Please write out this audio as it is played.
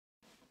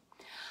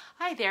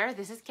Hi there,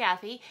 this is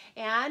Kathy,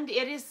 and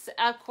it is,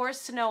 of course,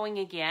 snowing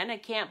again. I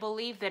can't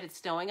believe that it's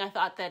snowing. I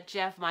thought that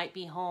Jeff might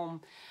be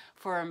home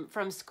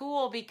from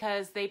school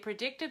because they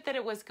predicted that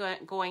it was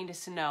going to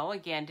snow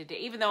again today,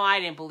 even though I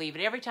didn't believe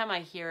it. Every time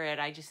I hear it,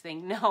 I just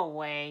think, no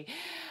way.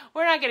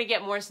 We're not going to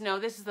get more snow.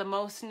 This is the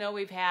most snow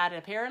we've had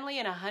apparently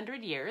in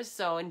 100 years,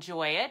 so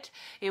enjoy it.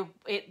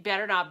 It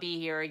better not be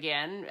here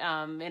again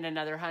in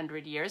another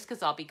 100 years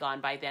because I'll be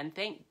gone by then.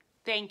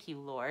 Thank you,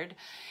 Lord.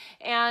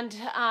 And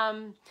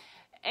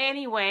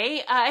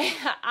anyway,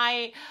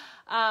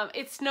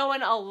 it's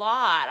snowing a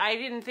lot. I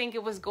didn't think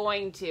it was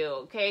going to,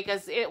 okay,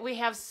 because we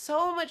have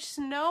so much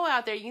snow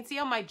out there. You can see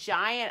all my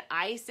giant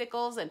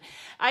icicles, and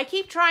I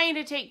keep trying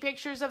to take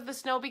pictures of the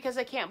snow because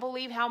I can't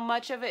believe how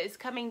much of it is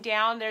coming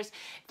down. There's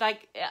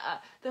like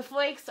the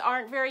flakes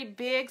aren't very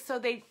big,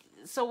 so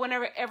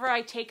whenever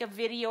I take a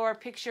video or a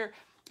picture,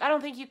 I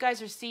don't think you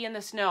guys are seeing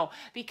the snow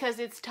because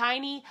it's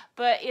tiny,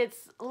 but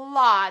it's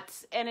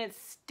lots and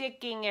it's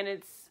sticking and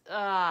it's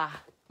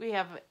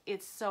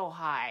it's so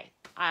high.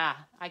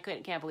 I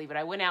can't believe it.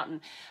 I went out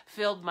and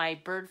filled my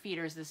bird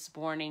feeders this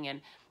morning,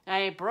 and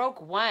I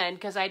broke one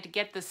because I had to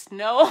get the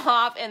snow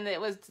off, and the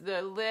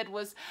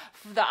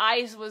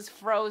ice was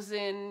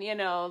frozen. You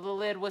know, the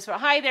lid was.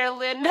 Hi there,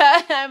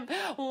 Linda. I'm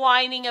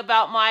whining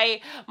about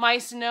my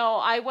snow.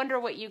 I wonder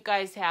what you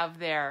guys have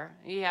there.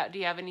 Yeah, do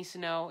you have any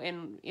snow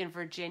in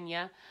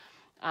Virginia?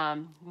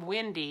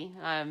 Windy,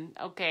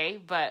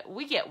 okay, but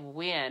we get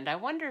wind. I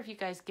wonder if you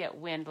guys get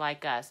wind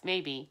like us.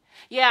 Maybe.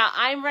 Yeah,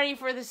 I'm ready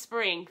for the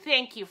spring.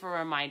 Thank you for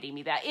reminding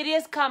me that. It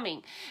is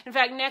coming. In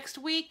fact, next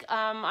week,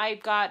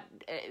 I've got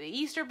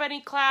Easter Bunny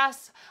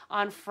class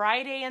on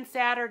Friday and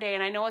Saturday,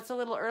 and I know it's a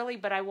little early,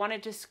 but I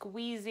wanted to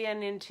squeeze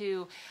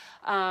into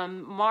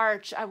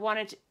March. I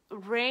wanted to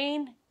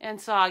rain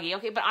and soggy.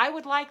 Okay, but I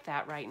would like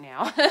that right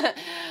now.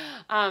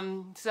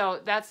 So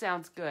that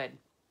sounds good.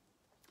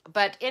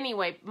 But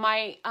anyway,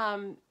 my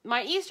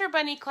Easter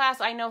Bunny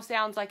class, I know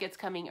sounds like it's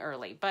coming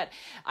early, but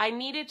I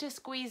needed to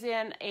squeeze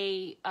in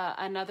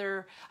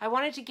another. I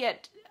wanted to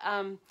get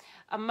a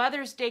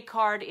Mother's Day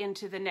card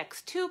into the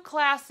next two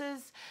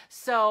classes,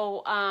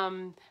 so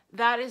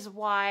that is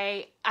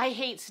why I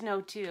hate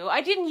snow too. I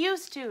didn't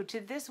used to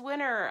this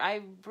winter. I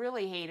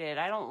really hate it.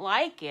 I don't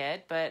like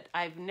it, but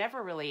I've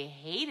never really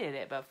hated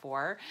it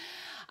before.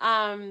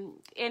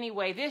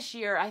 Anyway, this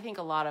year I think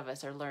a lot of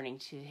us are learning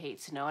to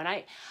hate snow,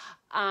 and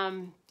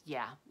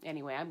yeah,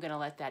 anyway, I'm going to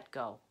let that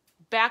go.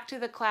 Back to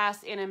the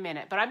class in a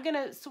minute, but I'm going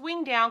to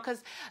swing down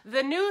because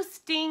the new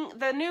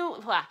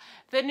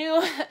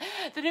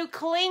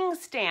cling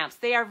stamps,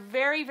 they are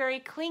very, very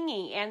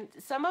clingy, and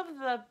some of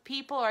the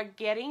people are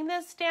getting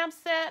this stamp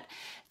set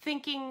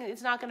thinking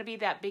it's not going to be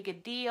that big a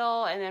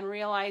deal, and then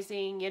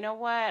realizing, you know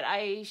what,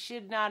 I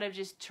should not have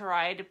just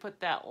tried to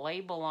put that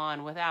label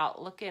on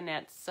without looking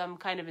at some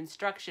kind of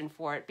instruction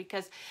for it,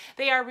 because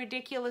they are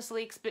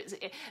ridiculously expensive.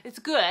 It's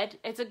good.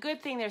 It's a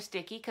good thing they're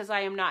sticky because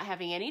I am not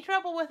having any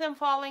trouble with them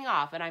falling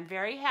off, and I'm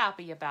very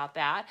happy about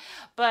that.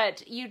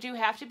 But you do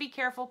have to be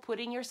careful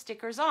putting your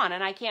stickers on,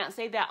 and I can't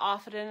say that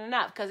often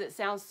enough because it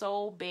sounds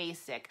so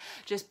basic,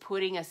 just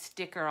putting a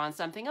sticker on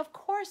something. Of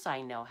course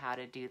I know how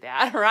to do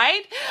that,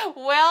 right?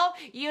 Well,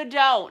 you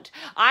don't.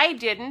 I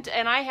didn't,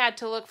 and I had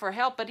to look for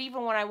help, but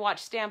even when I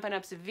watched Stampin'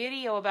 Up's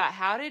video about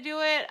how to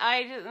do it,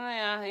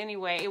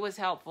 anyway, it was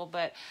helpful,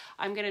 but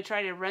I'm going to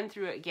try to run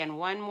through it again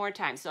one more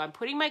time. So I'm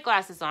putting my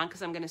glasses on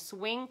because I'm going to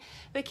swing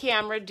the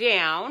camera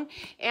down,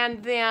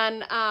 and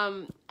then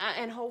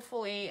and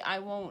hopefully I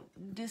won't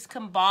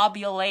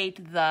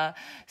discombobulate the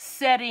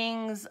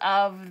settings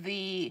of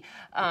the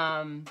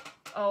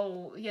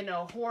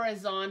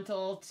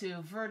horizontal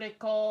to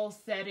vertical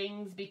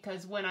settings,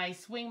 because when I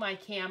swing my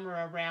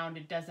camera around,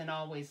 it doesn't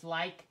always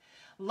like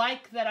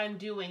that I'm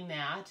doing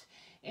that.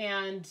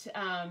 And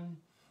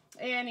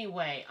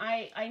anyway,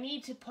 I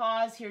need to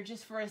pause here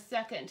just for a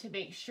second to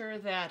make sure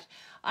that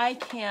I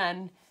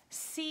can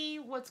see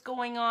what's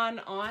going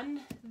on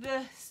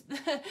this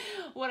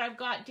what I've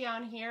got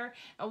down here.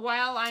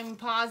 While I'm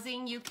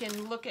pausing, you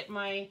can look at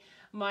my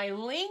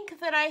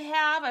link that I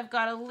have. I've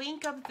got a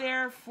link up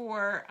there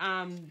for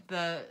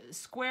the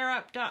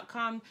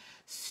squareup.com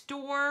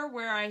store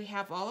where I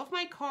have all of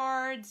my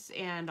cards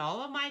and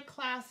all of my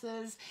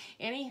classes.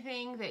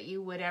 Anything that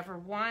you would ever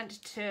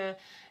want to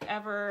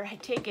ever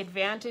take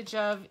advantage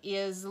of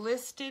is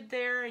listed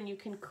there, and you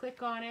can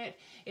click on it.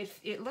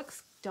 It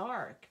looks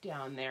dark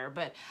down there,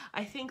 but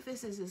I think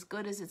this is as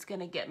good as it's going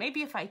to get.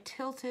 Maybe if I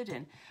tilt it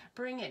and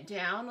bring it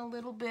down a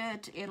little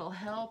bit, it'll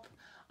help.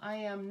 I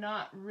am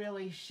not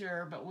really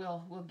sure, but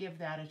we'll give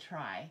that a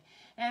try.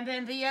 And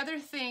then the other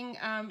thing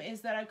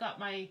is that I've got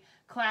my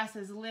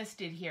classes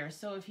listed here.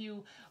 So if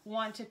you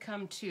want to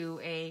come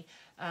to a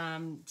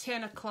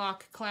 10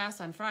 o'clock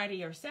class on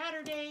Friday or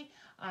Saturday,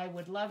 I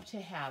would love to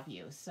have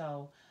you.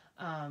 So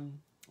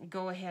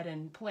go ahead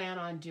and plan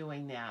on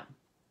doing that.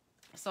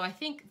 So I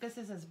think this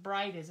is as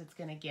bright as it's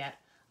going to get,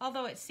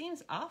 although it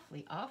seems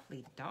awfully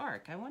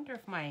dark. I wonder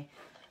if my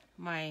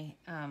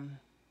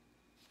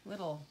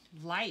little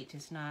light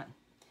is not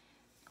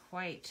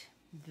quite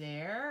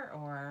there,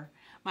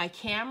 my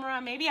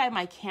camera. Maybe I have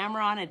my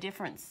camera on a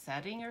different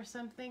setting or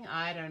something.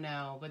 I don't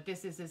know, but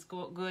this is as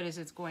good as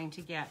it's going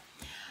to get.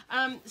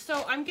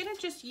 So I'm gonna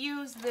just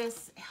use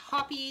this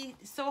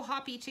So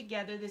Hoppy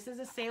Together. This is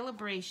a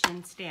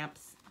celebration stamp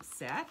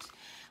set.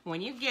 When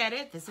you get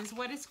it, this is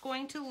what it's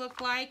going to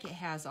look like. It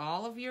has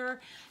all of your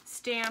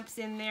stamps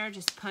in there.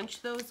 Just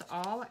punch those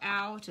all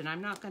out, and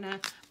I'm not gonna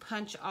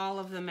punch all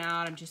of them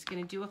out. I'm just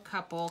gonna do a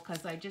couple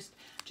because I just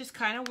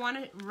kind of want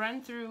to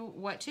run through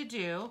what to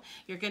do.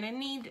 You're gonna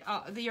need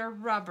your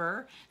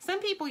rubber.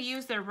 Some people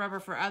use their rubber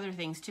for other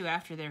things too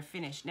after they're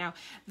finished. Now,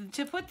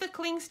 to put the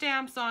cling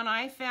stamps on,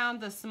 I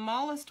found the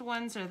smallest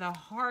ones are the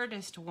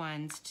hardest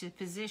ones to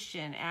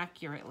position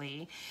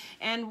accurately.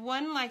 And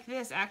one like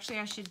this, actually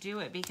I should do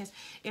it because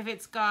if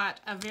it's got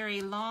a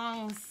very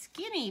long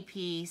skinny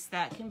piece,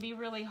 that can be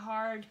really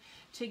hard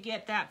to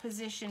get that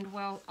positioned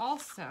well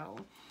also.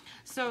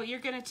 So you're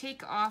gonna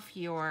take off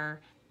your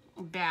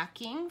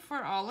backing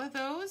for all of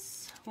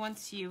those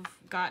once you've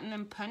gotten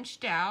them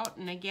punched out.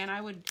 And again,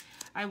 I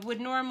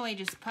would normally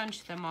just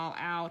punch them all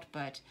out,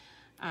 but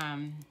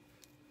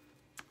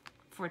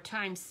for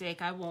time's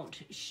sake, I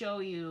won't show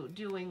you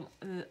doing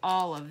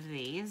all of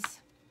these.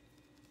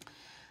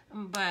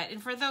 But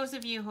for those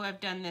of you who have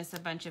done this a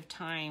bunch of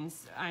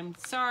times, I'm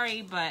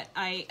sorry, but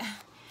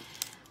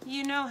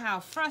you know how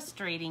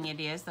frustrating it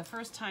is the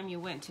first time you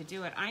went to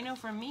do it. I know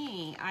for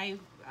me,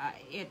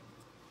 it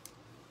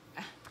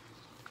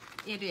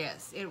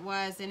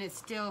was, and it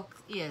still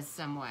is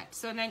somewhat.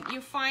 So then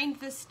you find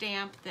the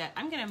stamp that,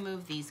 I'm gonna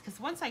move these because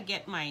once I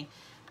get my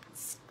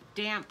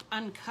stamp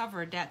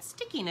uncovered, that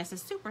stickiness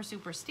is super,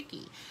 super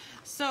sticky.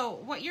 So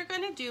what you're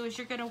gonna do is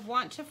you're gonna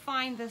want to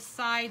find the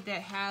side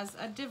that has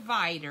a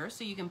divider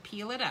so you can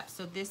peel it up.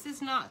 So this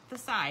is not the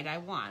side I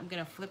want. I'm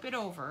gonna flip it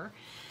over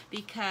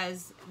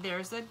because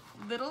there's a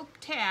little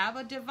tab,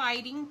 a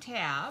dividing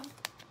tab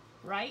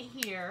right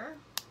here,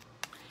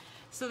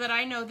 so that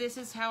I know this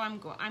is how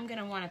I'm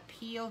gonna wanna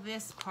peel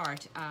this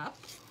part up.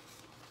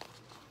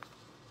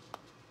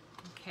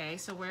 Okay,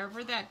 so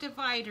wherever that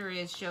divider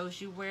is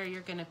shows you where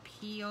you're gonna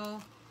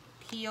peel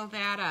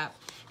that up.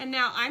 And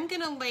now I'm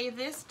gonna lay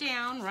this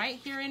down right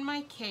here in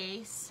my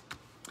case,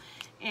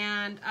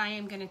 and I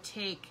am gonna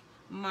take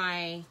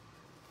my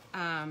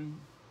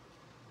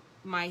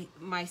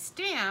my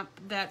stamp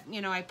that,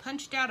 you know, I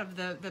punched out of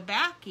the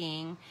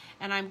backing,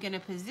 and I'm gonna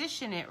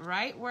position it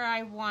right where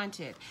I want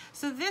it.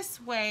 So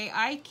this way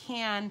I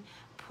can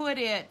put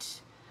it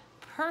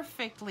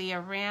perfectly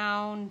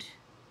around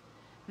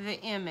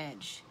the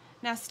image.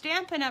 Now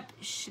Stampin' Up,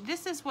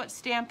 this is what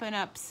Stampin'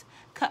 Up's,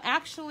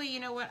 actually, you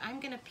know what,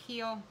 I'm gonna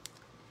peel.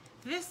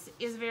 This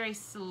is very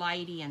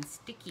slidey and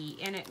sticky,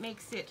 and it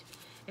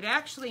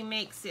actually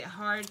makes it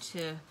hard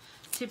to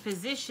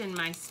position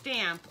my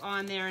stamp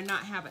on there and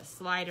not have it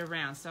slide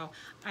around. So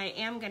I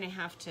am gonna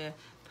have to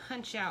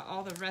punch out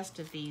all the rest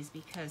of these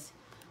because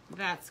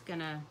that's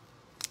gonna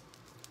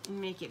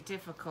make it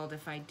difficult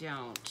if I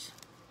don't.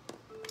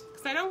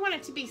 Because I don't want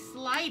it to be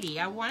slidey.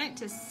 I want it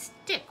to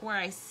stick where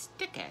I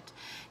stick it.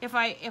 If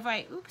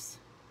I, oops,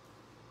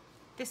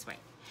 this way.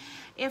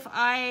 If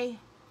I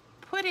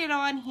put it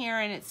on here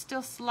and it's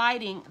still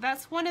sliding,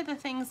 that's one of the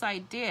things I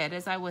did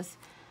as I was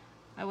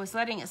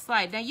letting it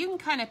slide. Now you can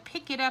kind of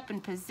pick it up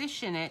and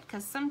position it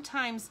because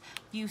sometimes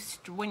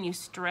when you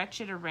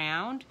stretch it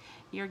around,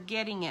 you're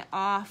getting it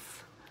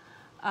off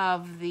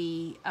of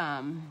the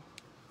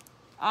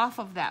off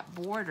of that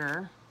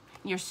border.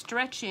 You're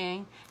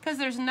stretching because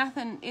there's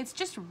nothing. It's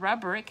just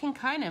rubber. It can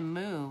kind of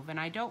move, and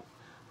I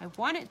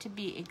want it to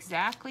be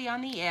exactly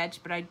on the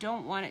edge, but I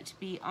don't want it to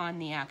be on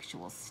the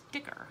actual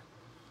sticker.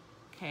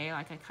 Okay,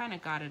 like I kind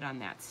of got it on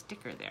that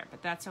sticker there,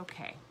 but that's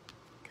okay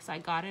because I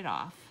got it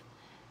off.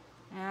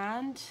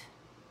 And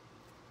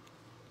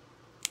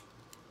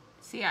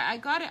see, I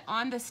got it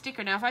on the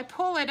sticker. Now if I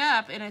pull it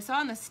up and it's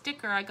on the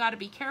sticker, I got to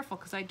be careful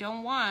because I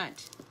don't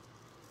want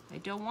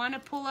to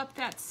pull up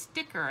that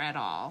sticker at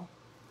all.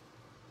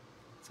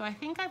 So I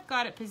think I've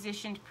got it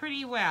positioned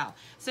pretty well.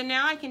 So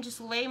now I can just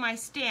lay my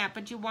stamp,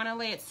 but you want to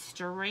lay it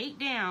straight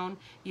down.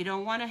 You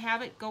don't want to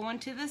have it going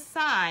to the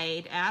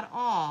side at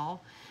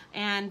all.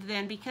 And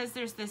then because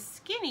there's this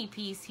skinny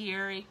piece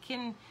here, it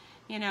can,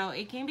 you know,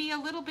 it can be a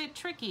little bit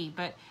tricky,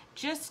 but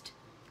just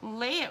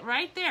lay it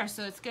right there.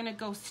 So it's going to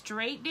go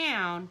straight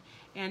down,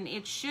 and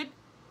it should,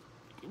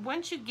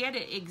 once you get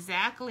it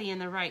exactly in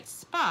the right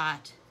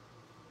spot,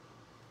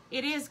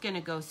 it is going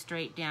to go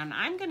straight down.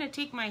 I'm going to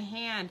take my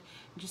hand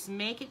and just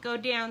make it go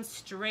down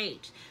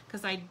straight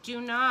because I do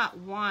not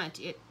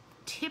want it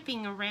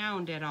tipping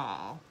around at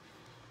all.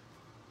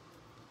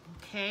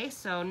 Okay,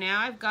 so now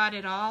I've got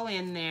it all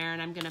in there,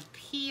 and I'm going to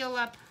peel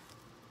up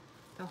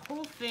the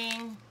whole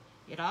thing.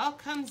 It all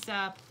comes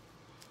up,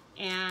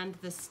 and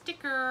the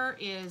sticker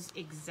is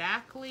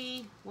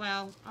exactly,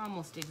 well,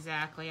 almost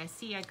exactly. I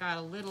see I got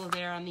a little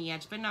there on the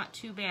edge, but not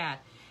too bad.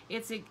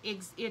 It's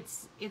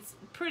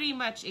pretty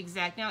much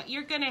exact. Now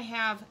you're gonna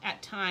have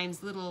at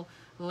times little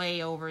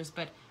layovers,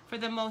 but for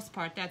the most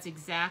part that's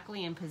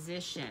exactly in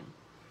position.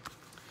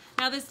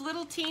 Now this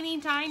little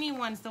teeny tiny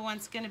one's the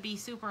one's gonna be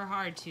super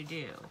hard to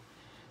do.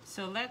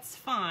 So let's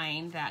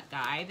find that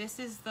guy. This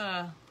is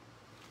the,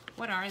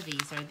 what are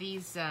these? Are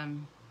these,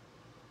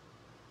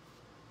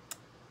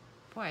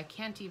 boy, I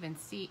can't even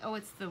see. Oh,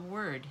 it's the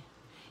word.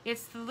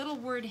 It's the little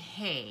word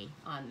hey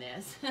on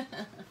this.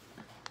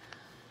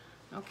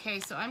 Okay,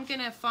 so I'm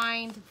gonna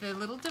find the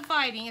little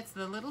dividing, it's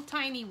the little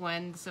tiny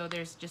one, so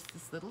there's just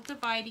this little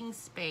dividing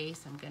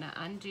space. I'm gonna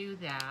undo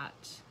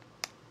that.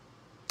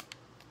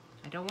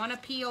 I don't wanna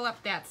peel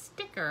up that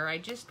sticker, I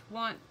just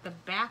want the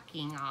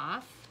backing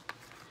off.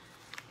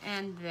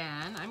 And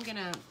then I'm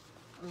gonna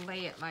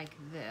lay it like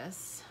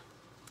this.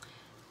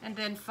 And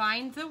then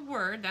find the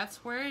word,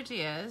 that's where it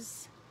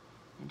is,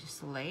 and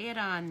just lay it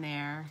on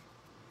there.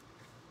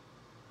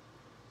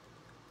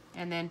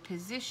 And then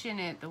position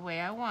it the way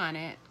I want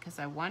it, because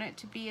I want it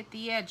to be at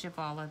the edge of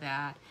all of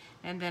that.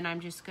 And then I'm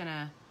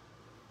gonna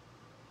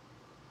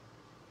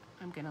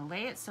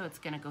lay it so it's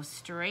gonna go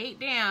straight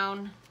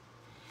down.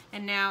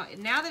 And now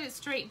that it's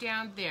straight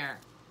down there,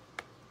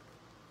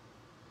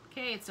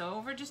 okay, it's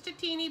over just a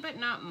teeny, but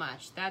not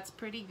much. That's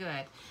pretty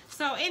good.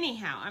 So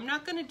anyhow, I'm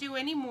not gonna do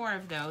any more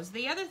of those.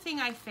 The other thing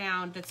I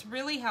found that's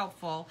really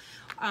helpful,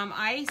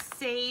 I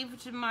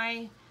saved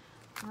my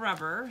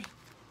rubber.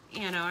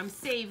 You know, I'm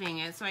saving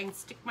it so I can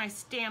stick my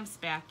stamps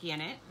back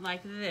in it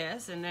like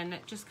this, and then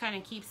it just kind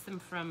of keeps them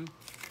from,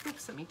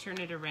 oops, let me turn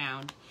it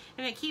around,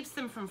 and it keeps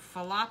them from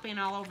flopping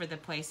all over the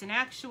place. And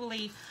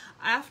actually,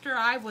 after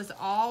I was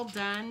all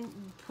done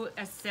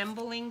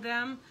assembling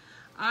them,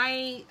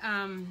 I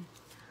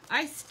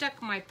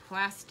stuck my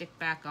plastic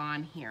back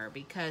on here,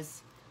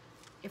 because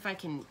if I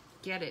can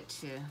get it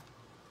to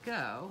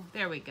go,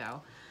 there we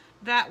go.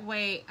 That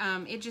way,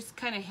 it just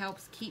kind of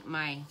helps keep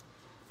my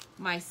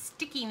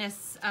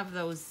stickiness of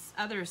those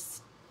other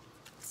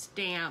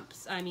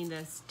stamps, I mean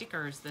the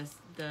stickers,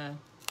 the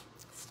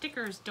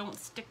stickers don't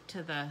stick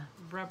to the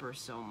rubber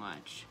so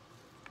much.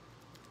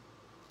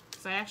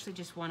 So I actually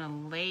just want to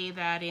lay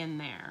that in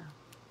there,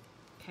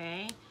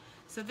 okay?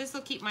 So this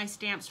will keep my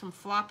stamps from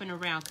flopping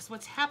around, because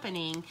what's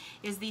happening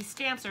is these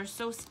stamps are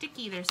so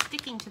sticky, they're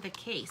sticking to the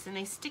case, and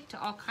they stick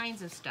to all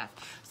kinds of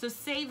stuff. So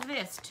save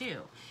this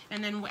too.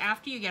 And then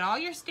after you get all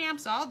your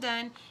stamps all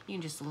done, you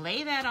can just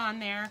lay that on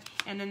there,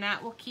 and then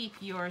that will keep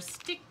your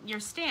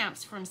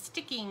stamps from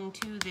sticking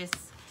to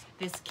this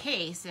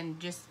case and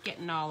just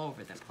getting all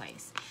over the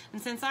place. And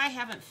since I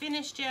haven't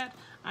finished yet,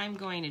 I'm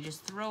going to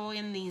just throw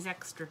in these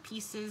extra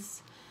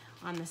pieces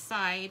on the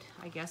side,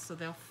 I guess, so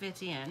they'll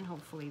fit in.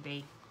 Hopefully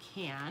they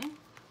can.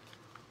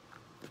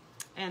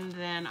 And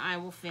then I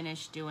will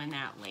finish doing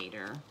that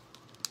later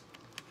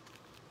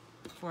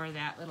for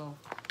that little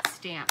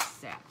stamp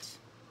set.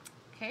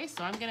 Okay,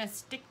 so I'm gonna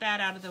stick that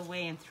out of the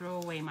way and throw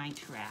away my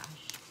trash.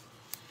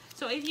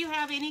 So if you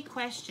have any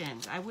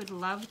questions, I would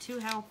love to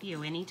help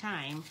you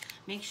anytime.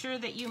 Make sure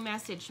that you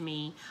message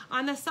me.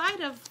 On the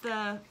side of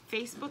the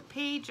Facebook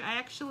page, I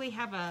actually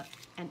have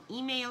an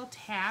email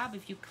tab.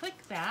 If you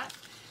click that,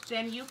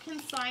 then you can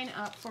sign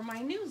up for my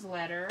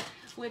newsletter,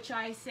 which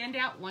I send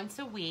out once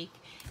a week.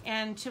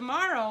 And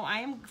tomorrow,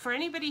 for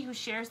anybody who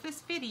shares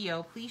this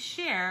video, please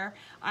share.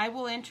 I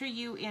will enter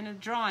you in a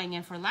drawing.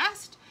 And for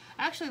last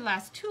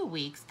 2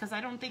 weeks, because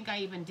I don't think I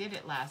even did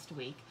it last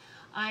week,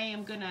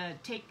 I'm gonna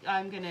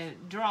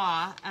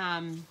draw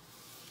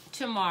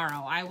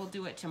tomorrow. I will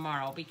do it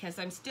tomorrow, because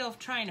I'm still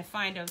trying to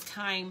find a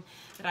time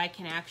that I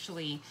can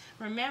actually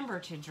remember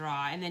to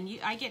draw, and then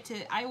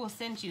I will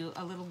send you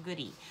a little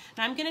goodie.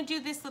 Now I'm gonna do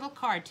this little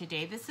card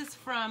today. This is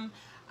from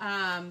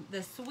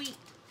the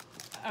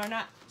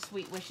not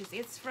Sweet Wishes,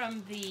 it's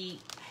from the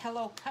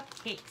Hello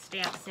Cupcake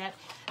stamp set.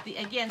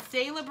 Again,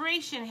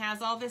 Celebration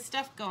has all this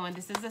stuff going.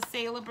 This is a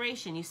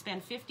celebration. You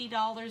spend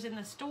 $50 in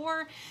the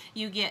store,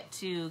 you get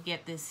to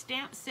get this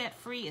stamp set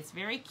free. It's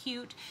very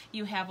cute.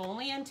 You have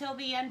only until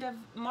the end of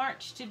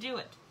March to do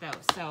it,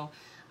 though. So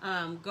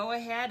go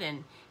ahead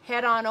and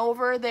head on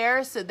over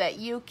there so that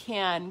you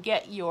can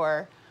get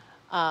your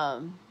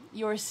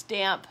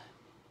stamp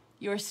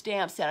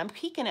set. I'm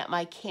peeking at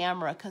my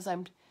camera because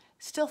I'm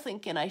still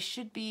thinking I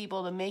should be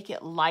able to make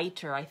it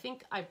lighter. I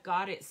think I've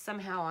got it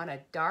somehow on a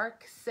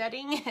dark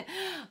setting,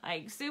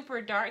 like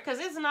super dark, because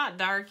it's not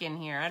dark in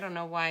here. I don't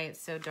know why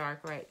it's so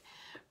dark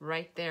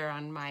right there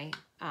on my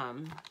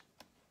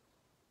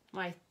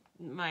my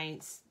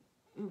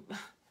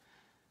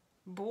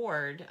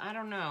board. I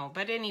don't know,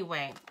 but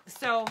anyway,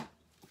 so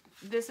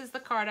this is the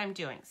card I'm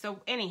doing. So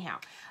anyhow,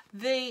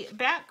 the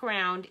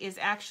background is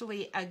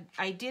actually,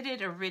 I did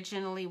it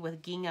originally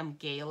with Gingham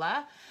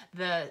Gala,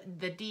 the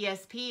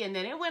DSP, and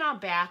then it went on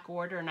back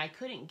order and I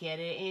couldn't get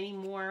it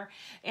anymore.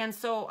 And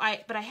so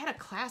but I had a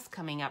class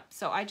coming up,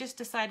 so I just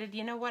decided,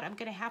 you know what, I'm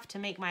gonna have to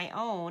make my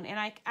own. And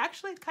I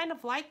actually kind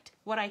of liked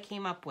what I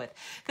came up with,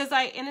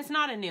 and it's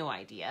not a new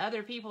idea.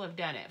 Other people have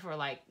done it for,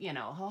 like, you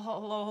know, a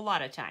whole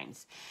lot of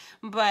times.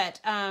 But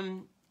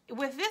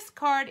with this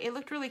card, it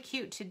looked really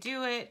cute to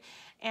do it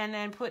and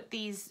then put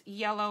these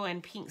yellow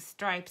and pink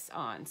stripes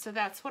on. So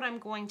that's what I'm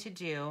going to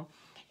do.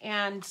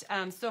 And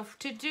so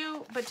to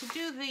do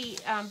the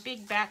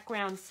big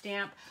background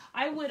stamp,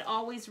 I would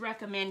always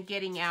recommend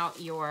getting out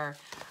your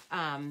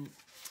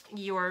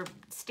your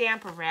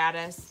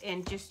Stamparatus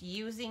and just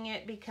using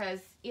it, because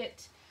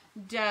it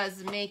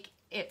does make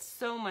it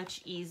so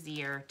much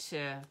easier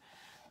to,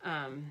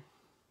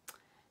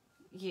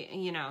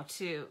 you know,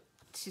 to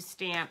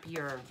stamp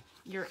your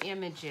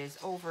images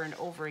over and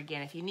over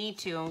again if you need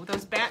to. And with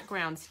those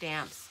background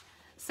stamps,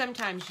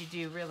 sometimes you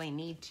do really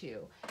need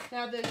to.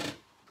 Now the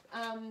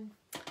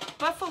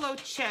Buffalo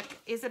Check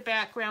is a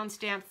background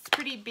stamp. It's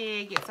pretty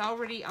big. It's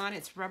already on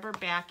its rubber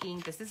backing.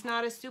 This is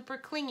not a super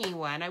clingy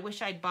one. I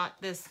wish I'd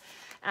bought this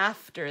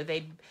after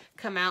they'd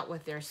come out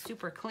with their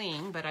super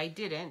cling, but I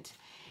didn't.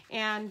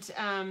 And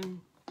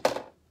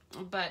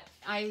but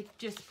I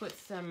just put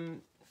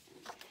some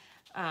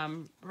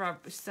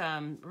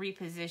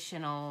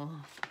repositional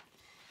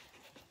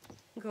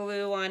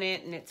glue on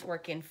it, and it's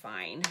working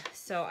fine.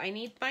 So I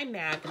need my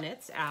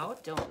magnets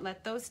out. Don't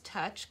let those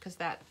touch, because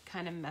that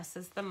kind of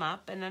messes them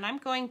up. And then I'm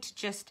going to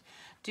just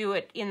do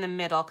it in the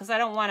middle, because I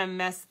don't want to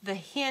mess, the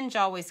hinge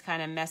always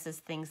kind of messes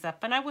things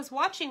up. And I was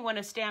watching one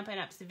of Stampin'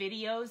 Up's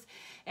videos,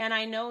 and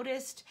I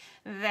noticed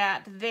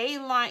that they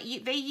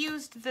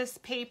used this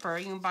paper.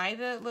 You can buy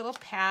the little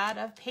pad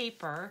of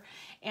paper,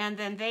 and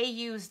then they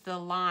used the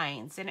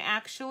lines. And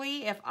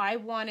actually, if I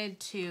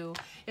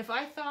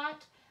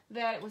thought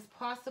that it was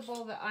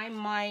possible that I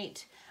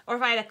might, or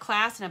if I had a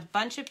class and a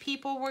bunch of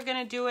people were going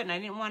to do it and I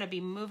didn't want to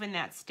be moving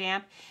that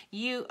stamp,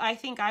 I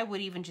think I would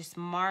even just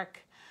mark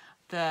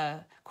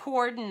the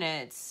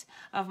coordinates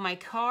of my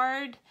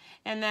card,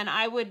 and then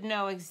I would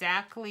know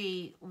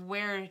exactly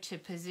where to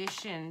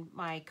position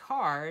my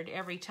card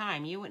every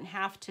time. You wouldn't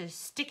have to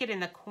stick it in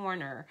the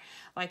corner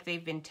like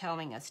they've been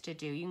telling us to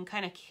do. You can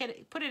kind of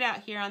put it out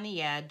here on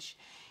the edge,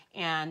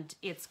 and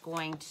it's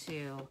going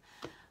to,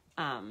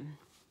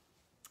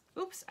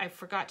 oops, I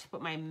forgot to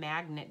put my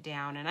magnet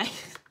down, and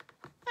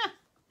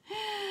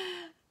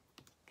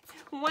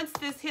once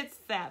this hits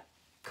that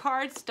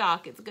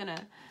cardstock, it's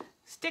gonna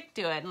stick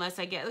to it unless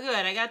I get,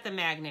 good, I got the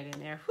magnet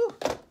in there. Whew,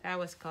 that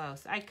was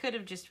close. I could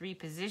have just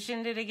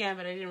repositioned it again,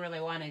 but I didn't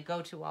really want to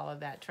go to all of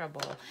that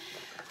trouble.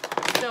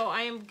 So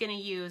I am gonna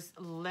use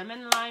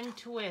Lemon Lime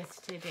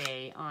Twist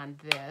today on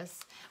this.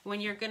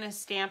 When you're gonna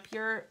stamp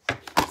your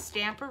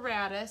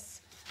Stamparatus,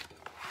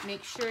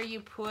 make sure you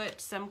put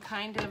some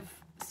kind of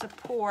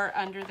support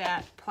under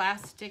that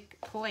plastic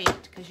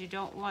plate, because you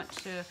don't want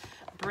to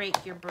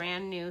break your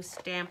brand new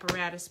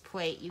Stamparatus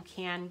plate. You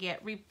can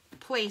get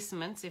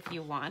replacements if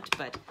you want,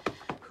 but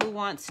who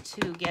wants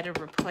to get a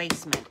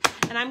replacement?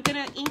 And I'm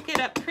gonna ink it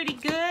up pretty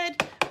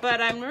good, but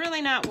I'm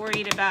really not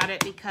worried about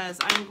it, because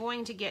I'm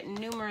going to get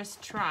numerous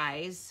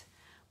tries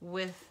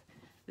with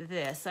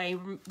this.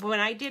 When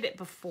I did it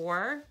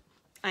before,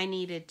 I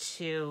needed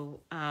to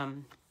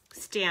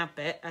stamp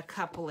it a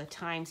couple of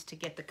times to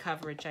get the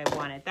coverage I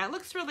wanted. That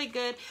looks really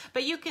good,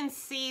 but you can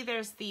see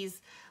there's these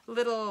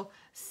little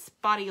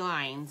spotty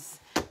lines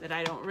that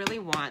I don't really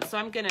want. So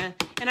I'm gonna,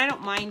 and I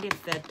don't mind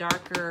if the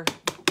darker,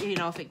 you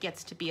know, if it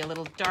gets to be a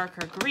little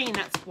darker green.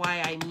 That's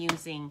why I'm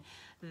using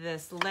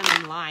this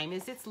Lemon Lime.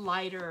 It's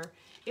lighter.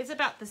 It's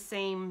about the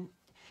same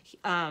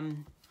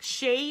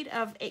shade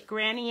of a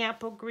Granny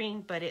Apple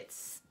Green, but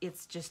it's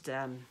just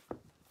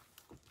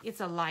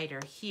it's a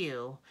lighter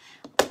hue.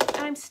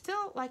 I'm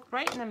still like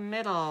right in the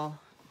middle.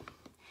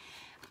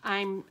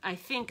 I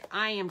think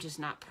I am just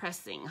not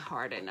pressing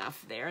hard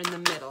enough there in the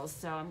middle,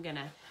 so I'm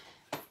gonna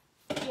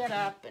get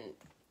up and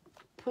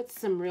put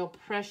some real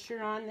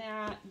pressure on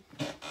that.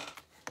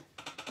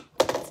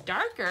 It's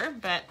darker,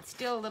 but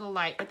still a little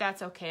light, but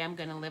that's okay. I'm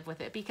gonna live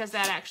with it, because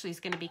that actually is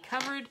gonna be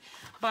covered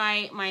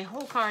by my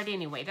whole card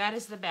anyway. That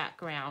is the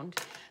background.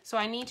 So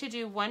I need to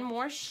do one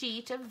more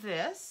sheet of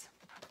this.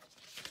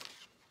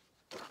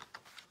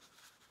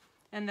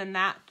 And then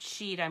that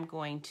sheet I'm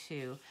going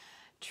to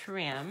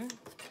trim.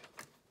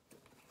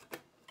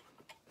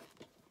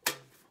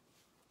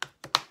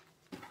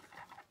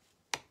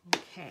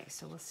 Okay,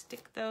 so we'll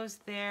stick those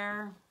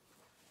there.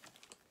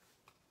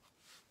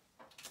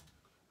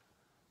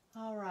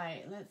 All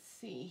right, let's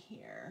see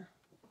here.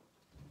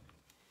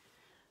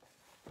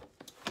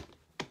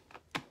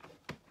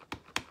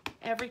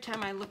 Every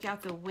time I look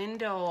out the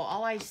window,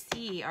 all I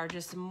see are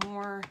just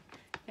more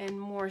and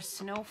more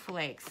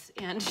snowflakes.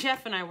 And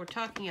Jeff and I were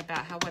talking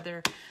about how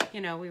whether,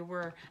 you know, we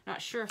were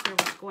not sure if there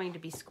was going to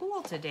be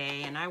school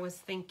today. And I was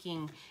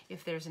thinking,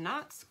 if there's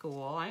not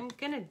school, I'm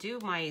going to do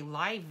my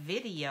live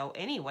video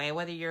anyway,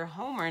 whether you're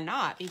home or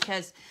not,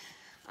 because,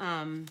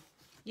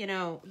 you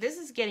know, this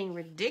is getting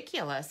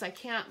ridiculous. I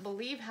can't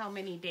believe how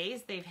many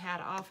days they've had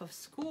off of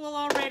school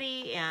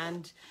already.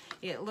 And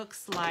it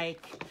looks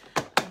like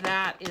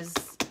that is,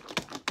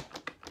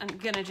 I'm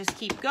gonna just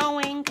keep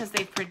going, because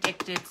they've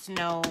predicted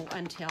snow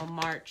until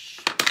March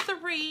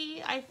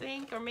 3, I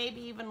think, or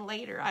maybe even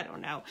later, I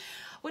don't know.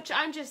 Which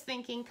I'm just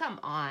thinking, come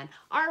on.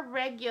 Our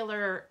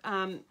regular,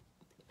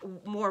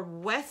 more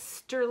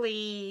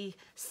westerly,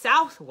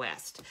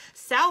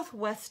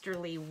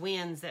 southwesterly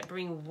winds that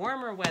bring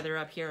warmer weather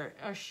up here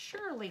are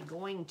surely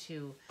going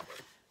to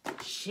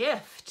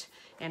shift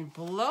and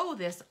blow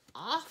this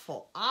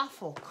awful,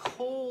 awful,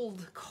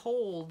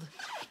 cold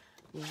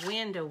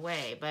wind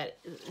away. But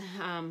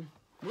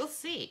We'll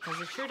see,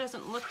 because it sure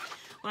doesn't look,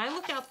 when I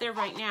look out there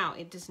right now,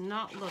 it does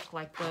not look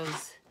like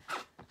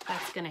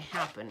that's gonna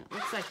happen. It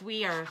looks like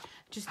we are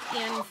just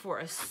in for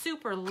a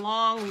super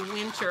long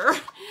winter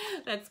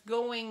that's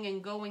going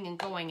and going and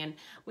going. And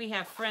we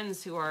have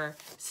friends who are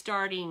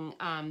starting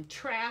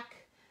track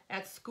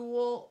at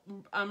school,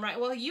 right?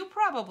 Well,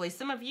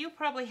 some of you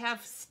probably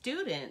have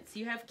students.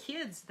 You have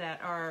kids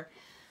that are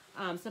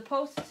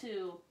supposed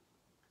to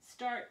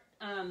start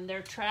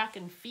their track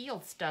and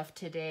field stuff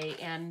today,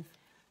 and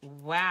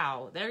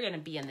wow, they're going to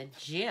be in the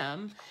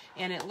gym,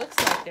 and it looks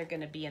like they're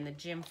going to be in the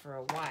gym for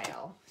a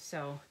while.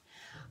 So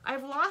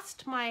I've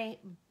lost my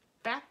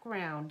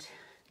background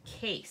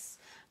case.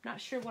 I'm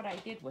not sure what I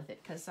did with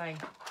it because I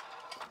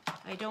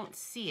don't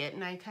see it,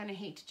 and I kind of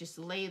hate to just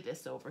lay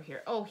this over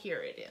here. Oh,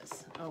 here it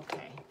is.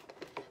 Okay.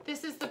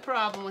 This is the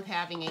problem with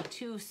having a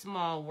too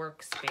small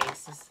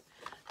workspace, is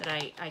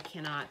that I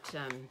cannot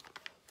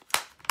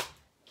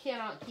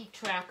keep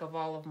track of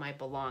all of my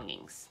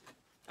belongings.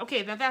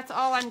 Okay, now that's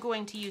all I'm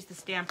going to use the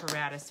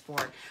Stamparatus for.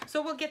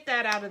 So we'll get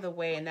that out of the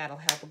way, and that'll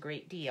help a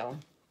great deal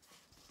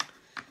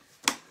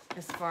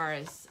as far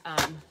as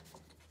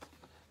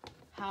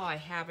how I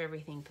have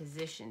everything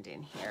positioned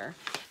in here.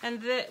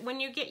 And when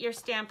you get your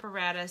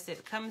Stamparatus,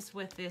 it comes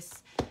with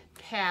this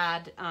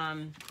pad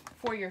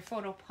for your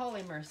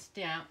photopolymer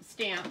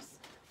stamps.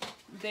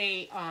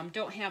 They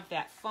don't have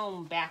that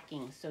foam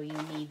backing, so you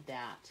need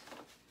that.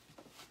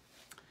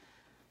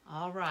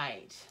 All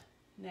right,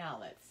 now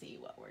let's see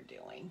what we're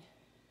doing.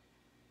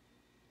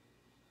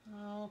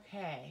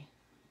 Okay.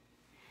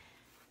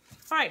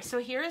 All right, so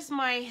here's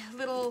my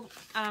little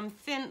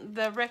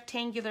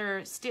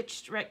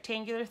stitched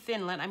rectangular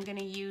thinlet. I'm going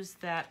to use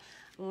that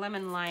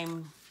lemon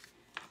lime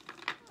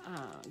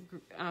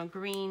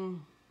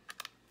green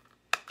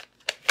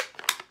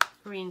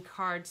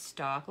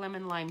cardstock,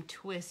 lemon lime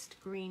twist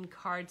green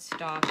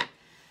cardstock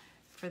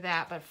for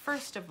that. But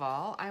first of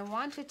all, I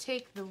want to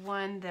take the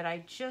one that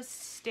I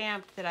just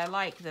stamped that I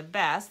like the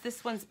best.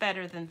 This one's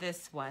better than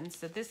this one,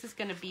 so this is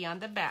going to be on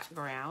the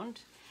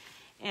background,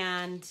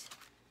 and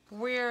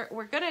we're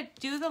going to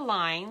do the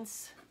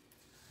lines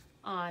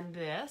on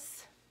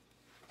this.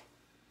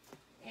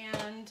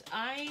 And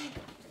I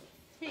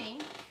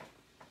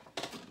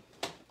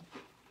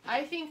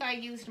think I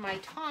used my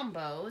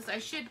Tombows. I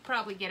should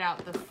probably get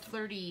out the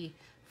Flirty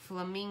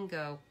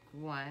Flamingo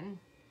one,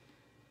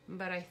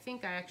 but I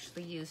think I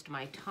actually used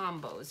my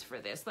Tombows for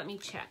this. Let me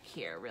check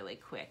here really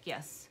quick.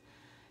 Yes,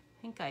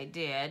 I think I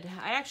did.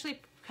 I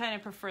actually kind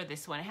of prefer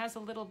this one. It has a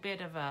little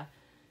bit of a,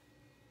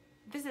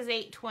 this is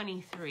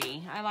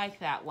 823. I like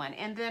that one.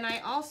 And then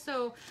I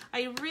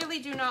really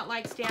do not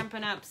like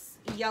Stampin' Up's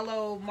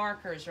yellow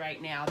markers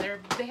right now.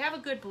 They have a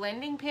good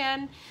blending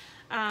pen.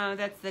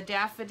 That's the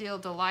Daffodil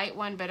Delight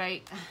one, but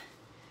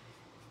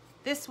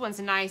this one's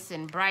nice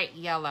and bright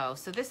yellow.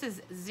 So this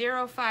is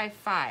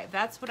 055.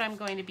 That's what I'm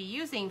going to be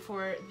using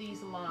for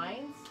these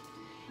lines.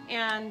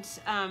 And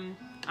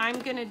I'm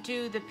gonna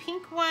do the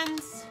pink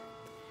ones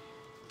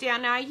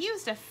down. Now I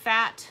used a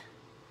fat,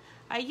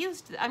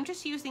 I'm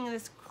just using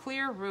this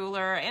clear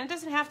ruler, and it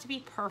doesn't have to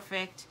be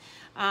perfect.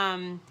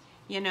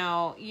 You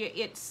know,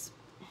 it's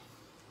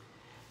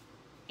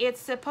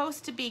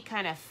supposed to be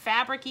kind of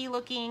fabric-y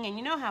looking, and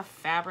you know how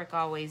fabric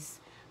always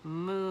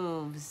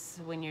moves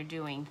when you're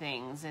doing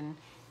things, and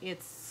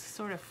it's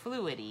sort of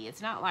fluidy.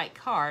 It's not like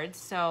cards,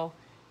 so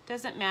it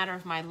doesn't matter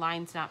if my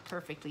line's not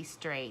perfectly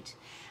straight.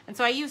 And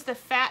so I use the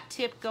fat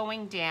tip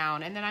going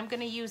down, and then I'm going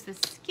to use the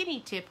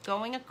skinny tip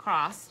going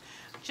across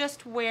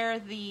just where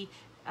the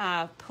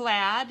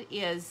plaid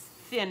is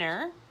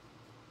thinner.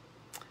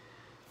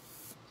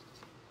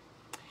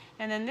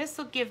 And then this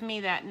will give me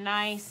that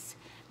nice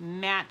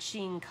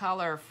matching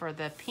color for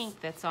the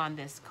pink that's on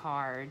this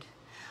card.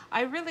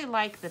 I really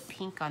like the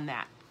pink on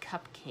that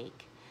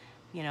cupcake.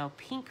 You know,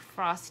 pink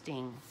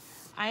frosting.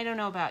 I don't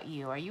know about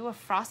you. Are you a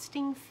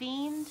frosting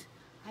fiend?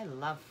 I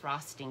love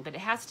frosting, but it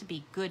has to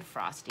be good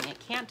frosting. It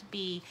can't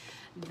be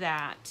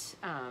that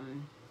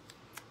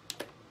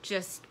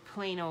just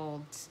plain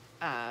old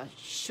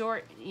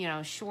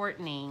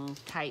shortening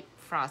type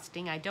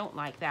frosting. I don't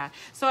like that.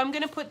 So I'm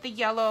going to put the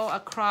yellow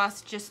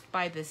across just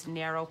by this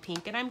narrow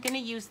pink, and I'm going to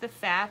use the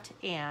fat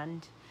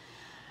end.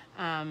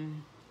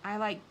 I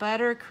like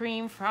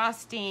buttercream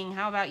frosting.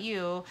 How about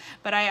you?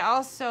 But I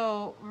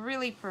also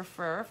really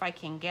prefer, if I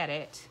can get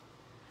it,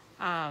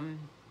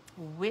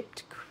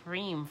 whipped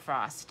cream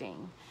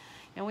frosting.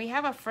 And we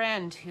have a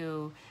friend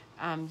who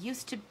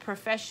used to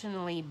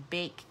professionally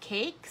bake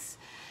cakes,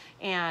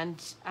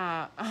 and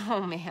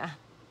oh man,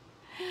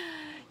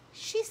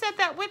 she said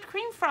that whipped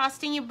cream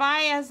frosting you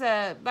buy as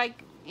a,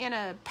 like, in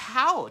a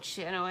pouch,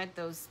 you know, at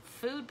those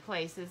food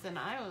places, and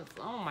I was,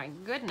 oh my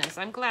goodness,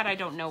 I'm glad I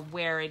don't know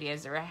where it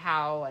is or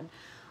how and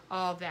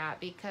all that,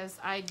 because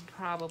I'd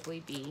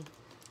probably be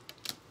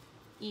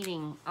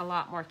eating a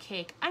lot more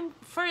cake.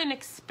 For an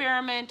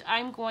experiment,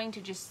 I'm going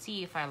to just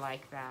see if I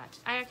like that.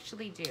 I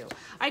actually do.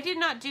 I did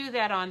not do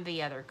that on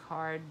the other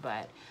card,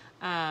 but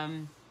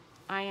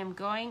I am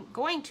going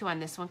to on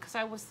this one, because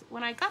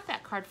when I got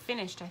that card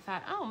finished, I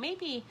thought, oh,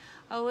 maybe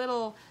a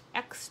little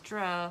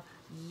extra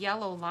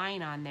yellow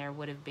line on there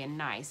would have been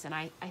nice, and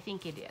I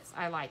think it is.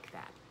 I like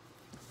that.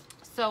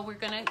 So we're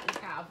gonna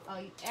have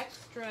an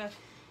extra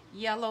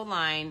yellow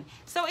line.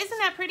 So isn't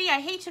that pretty? I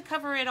hate to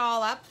cover it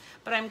all up,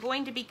 but I'm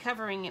going to be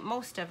covering it,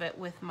 most of it,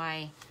 with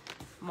my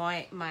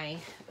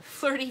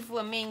Flirty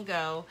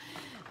Flamingo.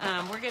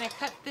 We're gonna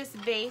cut this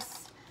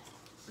base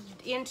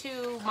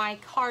into my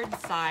card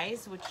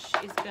size, which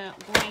is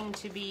going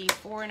to be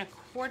 4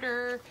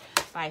 1/4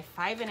 by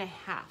 5 1/2.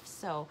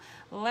 So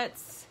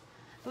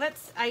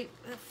I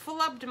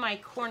flubbed my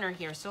corner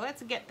here, so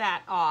let's get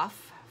that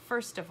off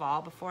first of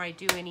all before I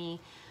do any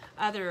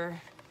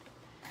other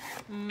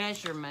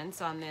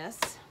measurements on this,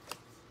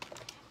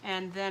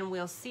 and then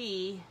we'll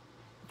see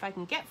if I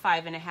can get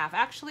 5 1/2.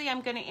 Actually,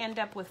 I'm going to end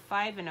up with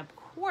 5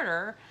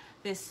 1/4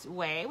 this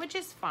way, which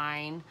is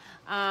fine.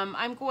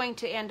 I'm going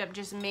to end up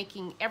just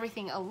making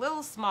everything a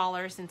little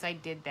smaller since I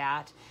did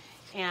that,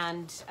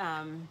 and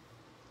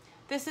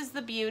this is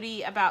the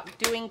beauty about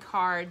doing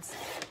cards.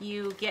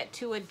 You get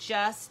to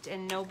adjust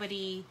and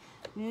nobody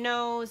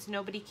knows,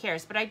 nobody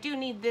cares. But I do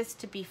need this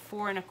to be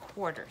 4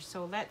 1/4.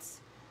 So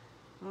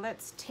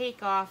let's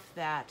take off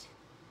that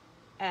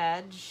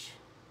edge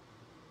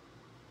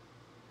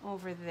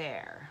over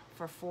there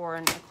for 4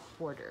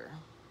 1/4.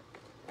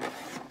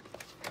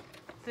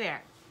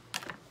 There.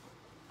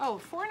 Oh,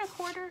 4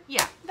 1/4?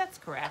 Yeah, that's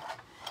correct.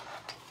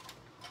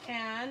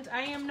 And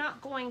I am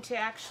not going to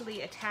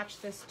actually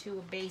attach this to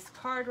a base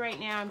card right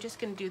now. I'm just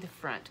going to do the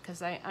front,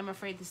 because I'm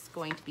afraid this is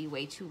going to be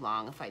way too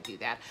long if I do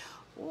that.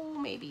 Oh,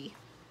 maybe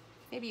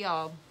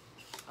I'll,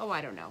 oh,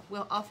 I don't know.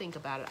 I'll think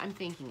about it. I'm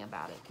thinking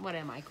about it. What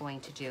am I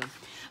going to do?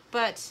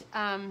 But,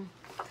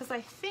 because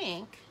I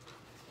think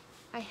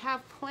I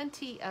have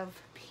plenty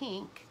of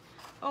pink.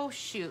 Oh,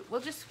 shoot. We'll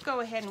just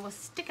go ahead and we'll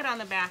stick it on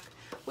the back.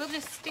 We'll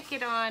just stick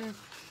it on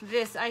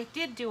this. I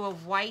did do a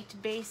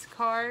white base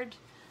card.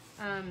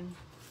 And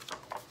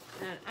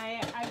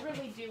I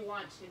really do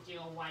want to do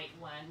a white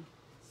one.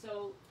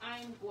 So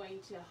I'm going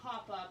to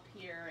hop up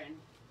here and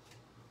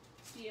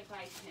see if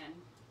I can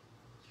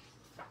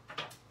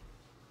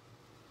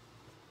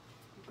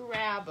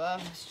grab a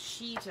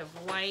sheet of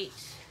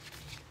white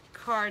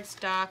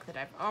cardstock that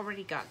I've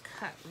already got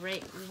cut,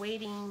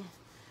 waiting,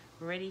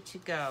 ready to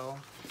go.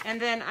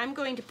 And then I'm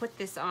going to put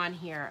this on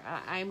here.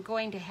 I'm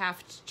going to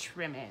have to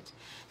trim it.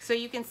 So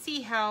you can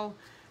see how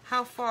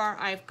far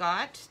I've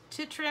got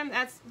to trim.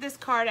 This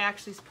card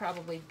actually is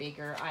probably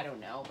bigger. I don't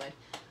know, but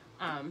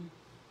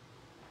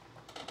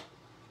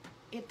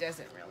it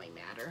doesn't really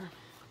matter.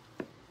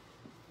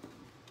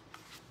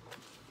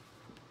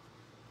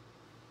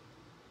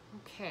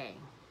 Okay.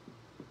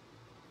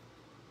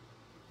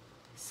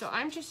 So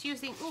I'm just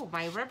using, oh,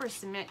 my rubber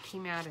cement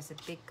came out as a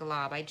big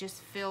glob. I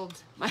just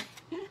filled my,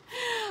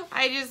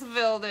 I just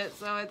filled it,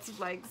 so it's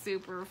like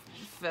super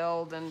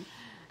filled,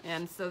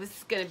 and so this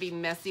is gonna be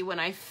messy when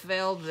I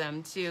fill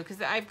them too,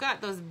 because I've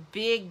got those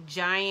big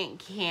giant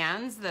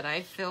cans that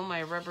I fill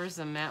my rubber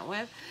cement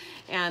with,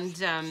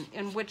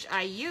 and which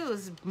I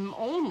use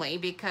only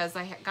because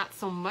I got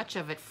so much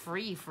of it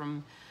free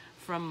from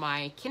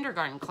my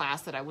kindergarten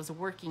class that I was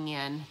working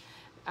in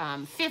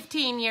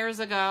 15 years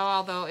ago,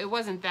 although it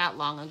wasn't that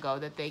long ago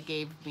that they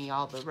gave me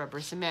all the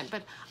rubber cement.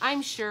 But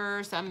I'm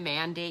sure some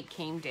mandate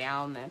came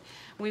down that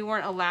we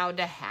weren't allowed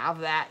to have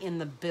that in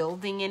the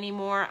building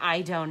anymore.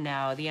 I don't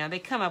know. You know, they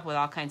come up with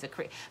all kinds of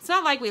it's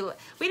not like we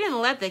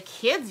didn't let the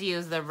kids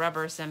use the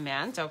rubber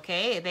cement,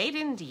 okay? They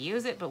didn't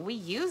use it, but we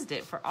used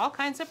it for all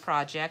kinds of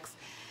projects.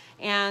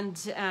 And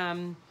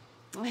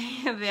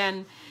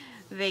then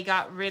they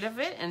got rid of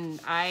it, and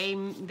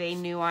they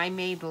knew I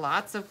made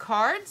lots of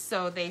cards,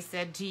 so they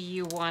said, do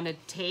you want to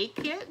take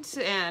it?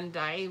 And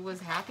I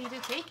was happy to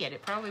take it.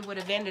 It probably would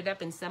have ended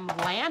up in some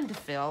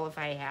landfill if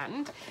I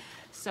hadn't.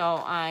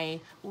 So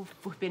I've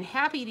been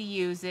happy to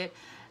use it.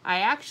 I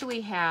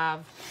actually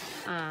have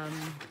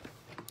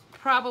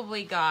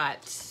probably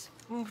got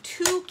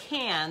 2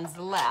 cans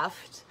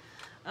left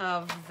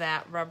of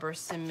that rubber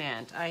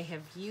cement. I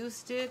have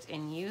used it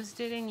and used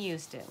it and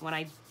used it. When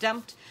I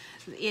dumped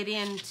it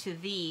into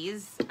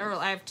these, or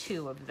I have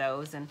 2 of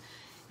those, and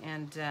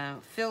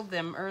filled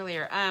them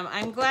earlier.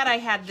 I'm glad I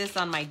had this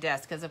on my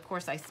desk, because of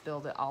course I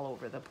spilled it all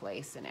over the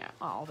place and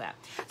all that.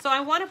 So I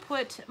want to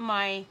put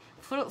my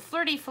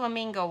Flirty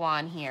Flamingo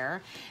on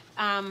here,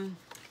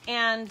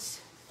 and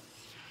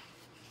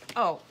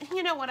oh,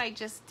 you know what I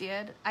just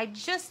did? I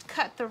just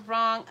cut the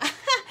wrong,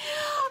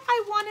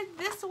 I wanted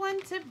this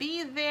one to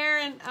be there,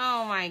 and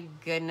oh my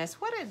goodness,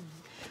 what a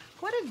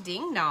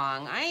ding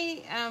dong.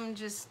 I am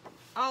just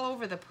all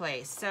over the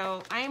place.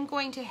 So I am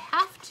going to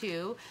have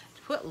to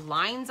put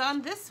lines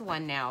on this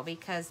one now,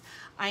 because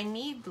I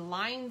need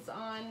lines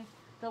on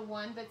the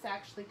one that's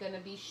actually going to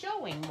be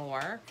showing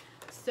more.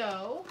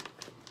 So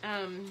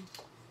I'm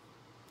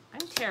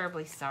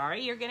terribly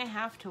sorry. You're going to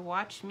have to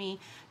watch me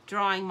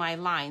drawing my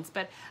lines.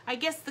 But I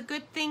guess the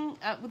good thing,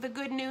 the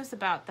good news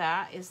about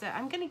that is that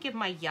I'm going to give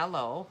my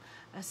yellow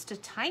just a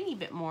tiny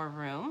bit more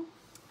room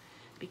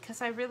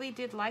because I really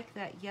did like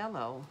that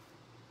yellow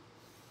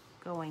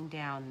going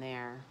down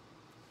there.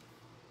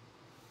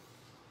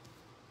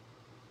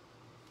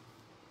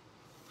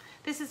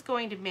 This is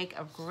going to make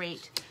a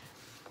great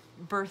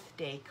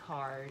birthday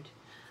card.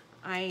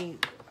 I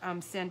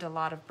send a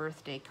lot of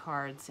birthday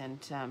cards, and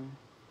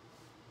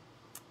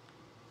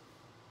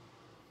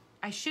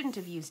I shouldn't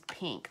have used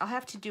pink. I'll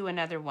have to do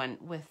another one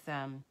with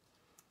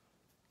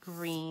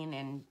green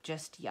and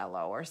just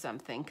yellow or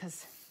something,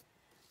 because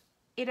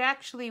it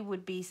actually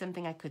would be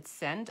something I could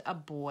send a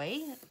boy,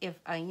 if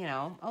you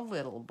know, a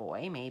little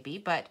boy maybe,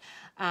 but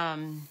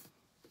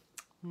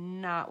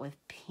not with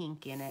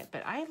pink in it.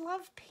 But I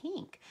love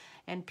pink,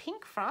 and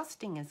pink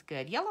frosting is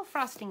good. Yellow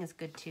frosting is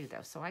good too,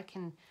 though, so I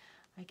can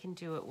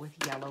do it with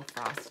yellow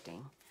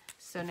frosting.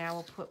 So now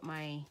we'll put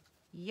my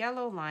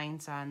yellow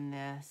lines on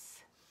this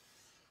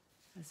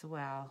as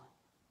well.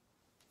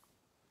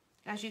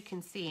 As you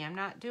can see, I'm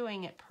not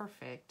doing it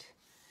perfect.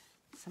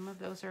 Some of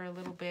those are a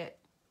little bit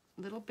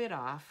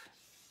off.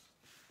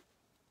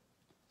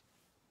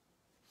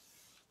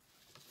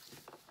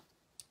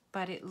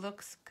 But it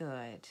looks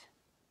good.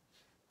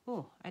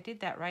 Ooh, I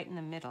did that right in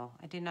the middle.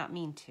 I did not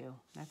mean to.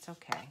 That's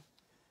okay.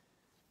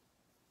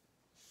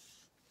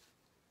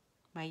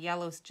 My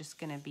yellow's just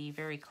gonna be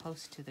very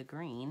close to the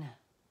green.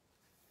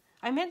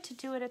 I meant to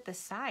do it at the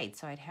side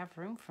so I'd have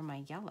room for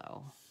my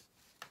yellow.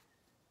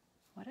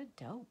 What a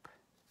dope.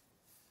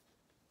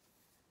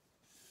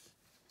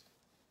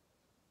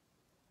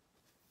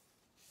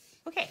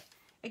 Okay,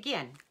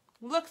 again,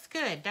 looks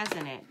good,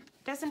 doesn't it?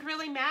 Doesn't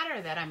really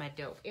matter that I'm a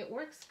dope. It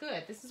works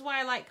good. This is why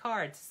I like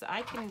cards. So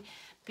I can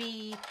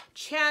be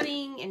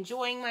chatting,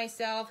 enjoying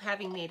myself,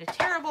 having made a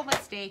terrible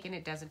mistake, and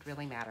it doesn't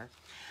really matter.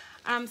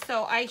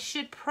 So I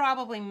should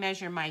probably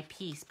measure my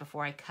piece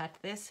before I cut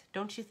this,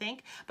 don't you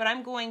think? But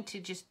I'm going to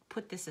just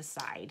put this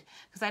aside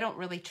because I don't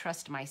really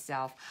trust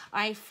myself.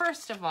 I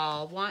first of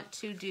all want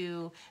to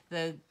do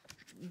the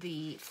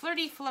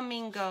Flirty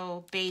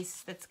Flamingo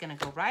base that's going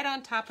to go right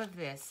on top of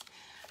this.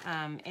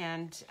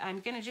 And I'm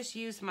going to just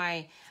use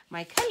my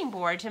cutting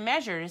board to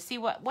measure to see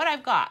what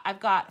I've got. I've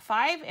got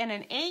 5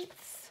 1/8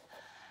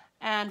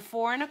 and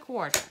 4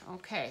 1/4.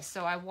 Okay,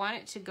 so I want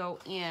it to go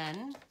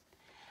in,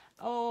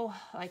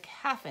 like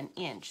 1/2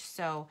 inch.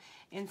 So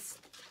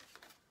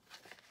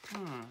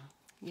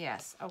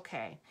yes,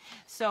 okay.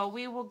 So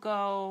we will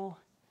go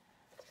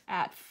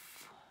at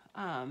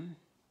 4.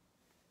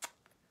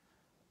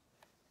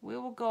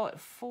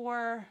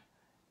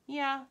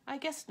 Yeah, I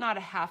guess not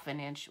 1/2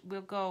 inch.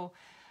 We'll go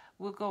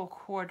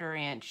 1/4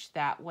 inch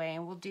that way,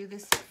 and we'll do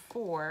this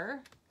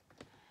 4.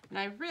 And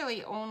I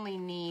really only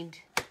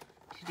need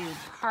to do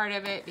part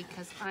of it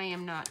because I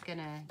am not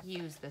gonna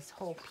use this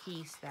whole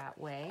piece that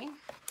way.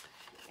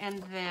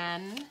 And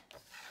then,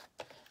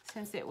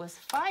 since it was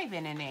 5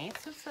 1/8,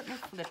 so let me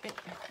flip it.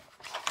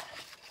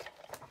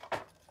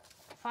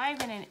 5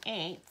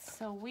 1/8,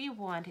 so we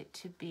want it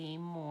to be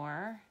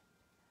more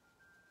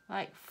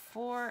like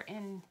 4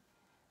 and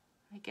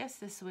I guess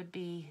this would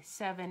be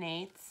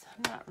 7/8.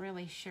 I'm not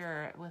really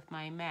sure with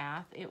my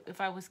math. If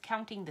I was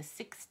counting the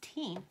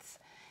 16ths,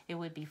 it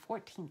would be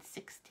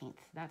 14/16.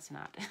 That's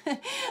not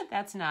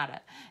that's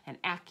not an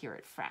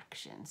accurate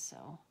fraction.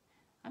 So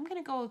I'm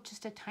gonna go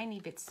just a tiny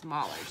bit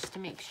smaller just to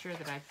make sure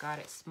that I've got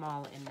it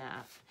small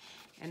enough.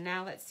 And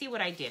now let's see what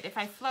I did. If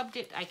I flubbed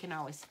it, I can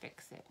always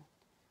fix it.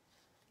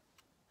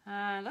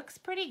 Looks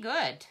pretty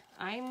good.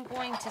 I'm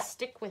going to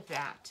stick with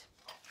that.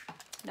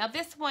 Now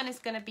this one is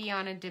going to be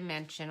on a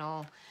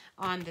dimensional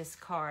on this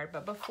card,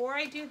 but before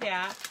I do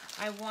that,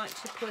 I want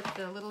to put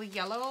the little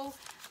yellow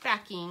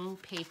backing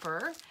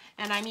paper,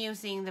 and I'm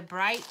using the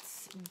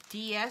Brights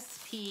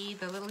DSP,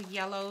 the little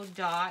yellow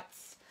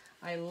dots.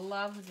 I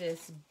love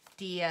this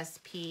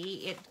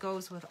DSP. It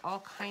goes with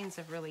all kinds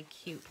of really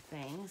cute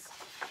things,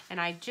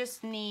 and I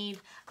just need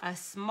a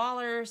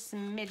smaller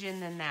smidgen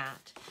than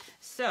that.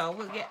 So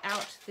we'll get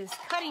out this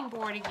cutting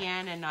board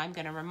again, and I'm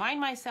going to remind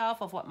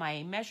myself of what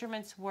my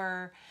measurements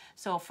were.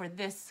 So for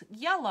this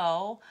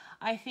yellow,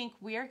 I think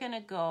we're going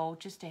to go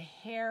just a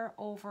hair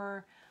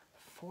over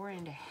 4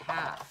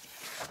 1/2.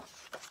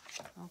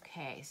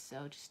 Okay,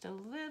 so just a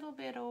little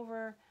bit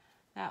over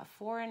that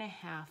 4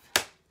 1/2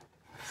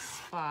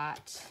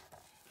 spot.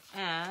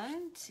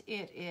 And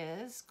it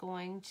is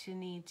going to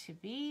need to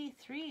be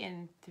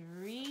 3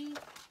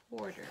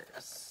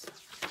 3/4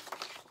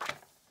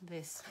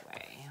 this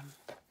way.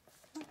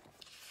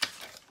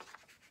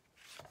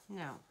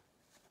 No.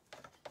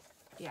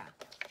 Yeah.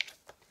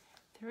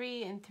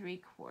 3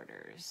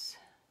 3/4.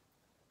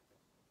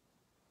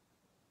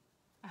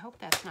 I hope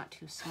that's not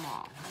too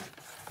small.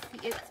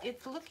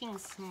 It's looking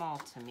small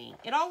to me.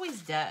 It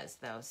always does,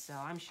 though, so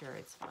I'm sure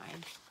it's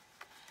fine.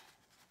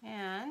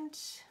 And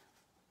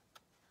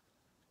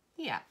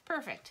yeah,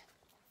 perfect.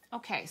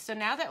 Okay, so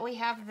now that we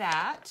have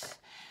that,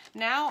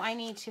 now I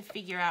need to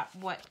figure out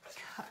what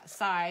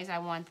size I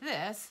want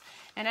this.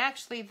 And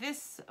actually,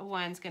 this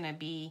one's gonna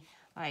be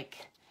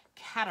like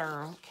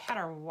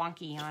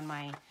caterwonky on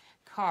my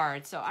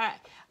card. So I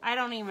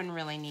don't even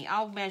really need,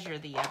 I'll measure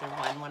the other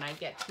one when I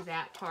get to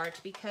that part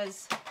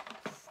because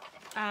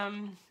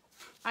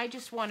I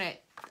just want to,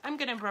 I'm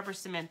going to rubber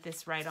cement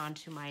this right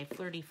onto my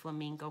Flirty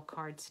Flamingo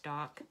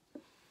cardstock.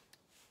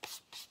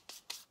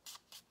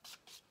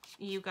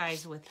 You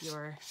guys with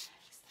your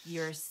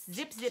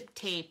zip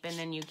tape, and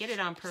then you get it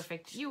on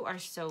perfect. You are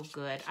so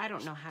good. I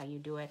don't know how you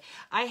do it.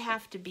 I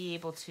have to be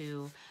able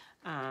to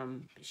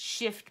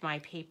shift my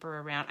paper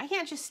around. I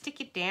can't just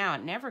stick it down.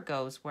 It never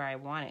goes where I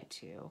want it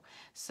to.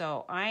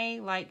 So I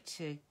like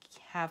to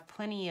have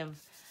plenty of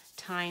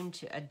time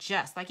to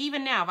adjust. Like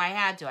even now, if I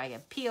had to, I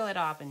could peel it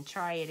off and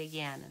try it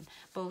again. And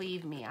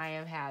believe me, I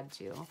have had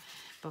to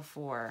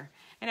before.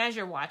 And as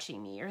you're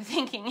watching me, you're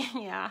thinking,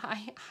 yeah,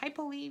 I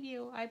believe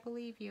you. I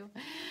believe you.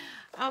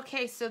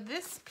 Okay, so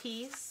this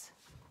piece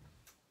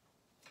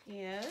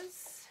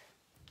is,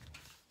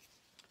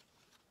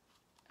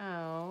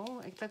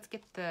 oh, let's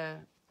get the,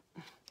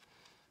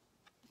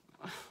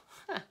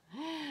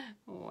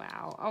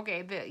 wow.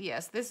 Okay,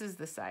 yes, this is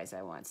the size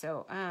I want.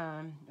 So,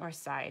 or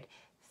side.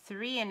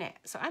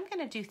 So I'm going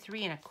to do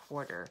 3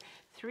 1/4.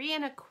 3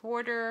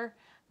 1/4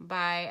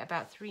 by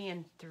about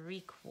 3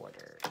 3/4.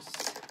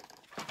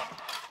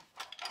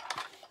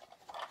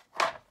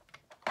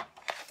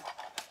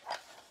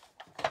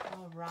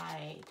 All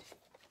right,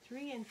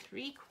 3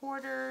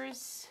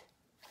 3/4.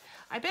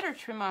 I better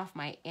trim off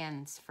my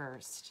ends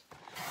first.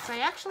 So I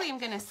actually am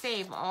going to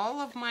save all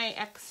of my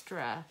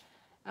extra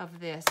of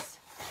this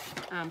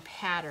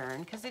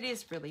pattern because it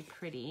is really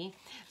pretty.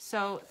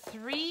 So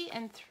 3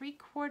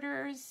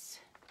 3/4,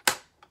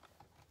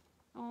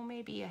 oh,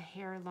 maybe a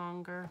hair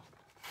longer.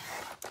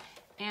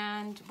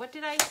 And what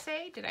did I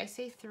say? Did I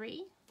say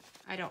 3?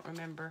 I don't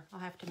remember. I'll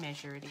have to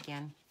measure it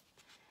again.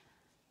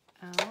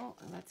 Oh,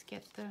 let's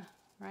get the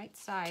right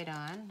side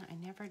on. I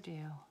never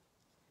do.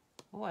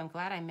 Oh, I'm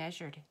glad I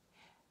measured.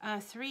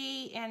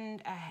 3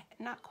 and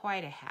not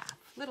quite a half.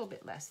 A little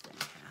bit less than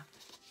a half.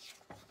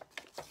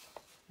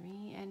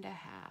 3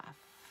 1/2.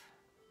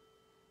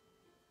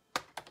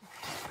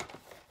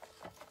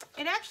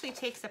 It actually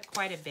takes up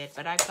quite a bit,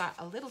 but I've got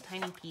a little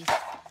tiny piece,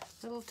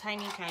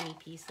 tiny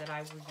piece that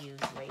I will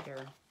use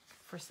later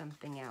for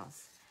something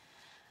else.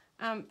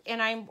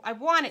 And I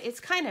want it, it's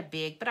kind of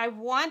big, but I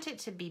want it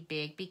to be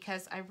big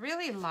because I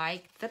really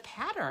like the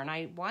pattern.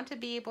 I want to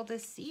be able to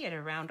see it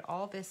around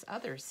all this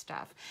other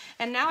stuff.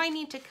 And now I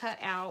need to cut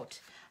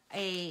out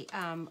a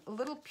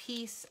little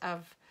piece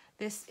of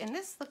this, and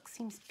this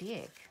seems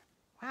big.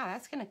 Wow,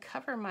 that's going to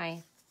cover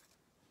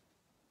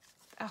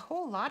a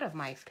whole lot of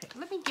my,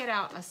 let me get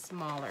out a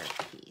smaller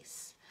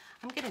piece.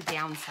 I'm going to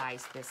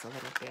downsize this a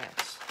little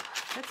bit.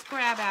 Let's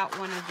grab out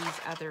one of these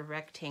other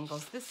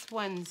rectangles. This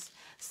one's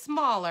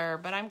smaller,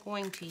 but I'm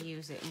going to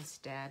use it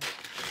instead.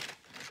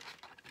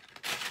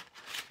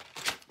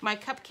 My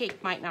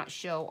cupcake might not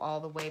show all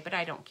the way, but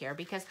I don't care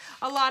because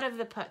a lot of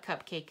the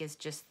cupcake is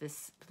just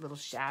this little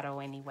shadow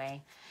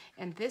anyway.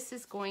 And this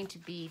is going to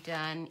be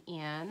done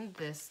in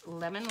this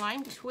lemon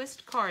lime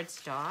twist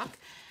cardstock.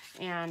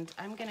 And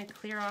I'm going to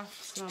clear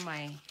off some of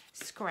my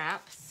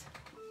scraps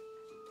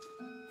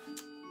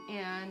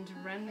and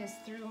run this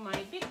through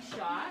my Big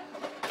Shot.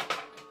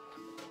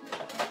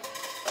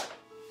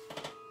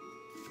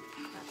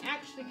 I'm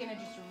actually going to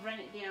just run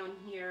it down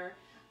here.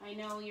 I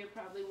know you're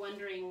probably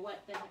wondering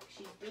what the heck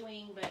she's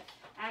doing, but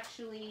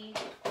actually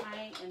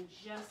I am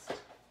just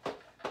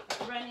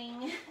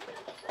running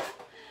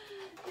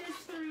this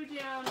through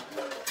down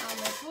on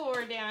the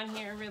floor down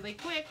here really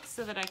quick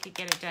so that I could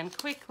get it done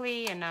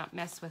quickly and not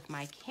mess with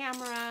my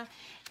camera.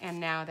 And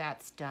now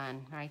that's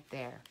done right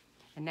there.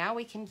 And now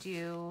we can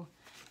do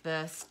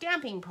the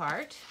stamping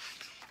part.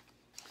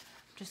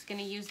 I'm just going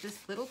to use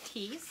this little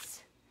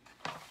piece,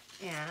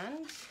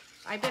 and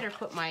I better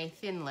put my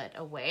Thinlit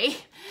away.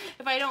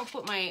 If I don't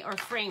put my, or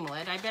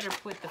Framelit, I better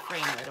put the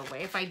Framelit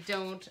away. If I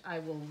don't, I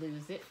will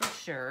lose it for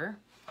sure.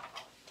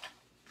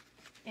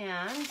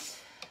 And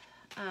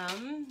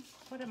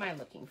what am I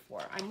looking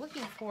for? I'm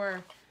looking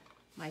for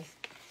my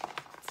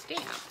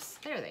stamps.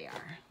 There they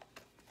are.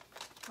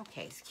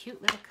 Okay, it's a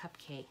cute little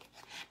cupcake.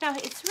 Now,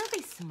 it's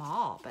really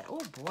small, but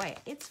oh boy,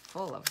 it's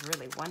full of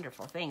really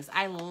wonderful things.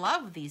 I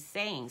love these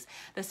sayings.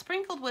 The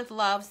sprinkled with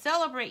love,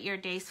 celebrate your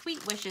day,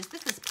 sweet wishes.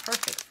 This is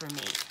perfect for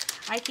me.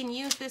 I can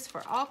use this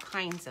for all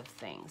kinds of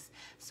things.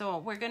 So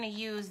we're going to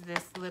use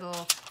this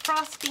little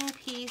frosting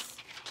piece,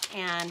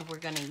 and we're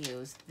going to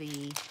use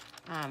the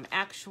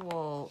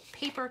actual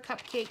paper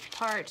cupcake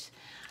part.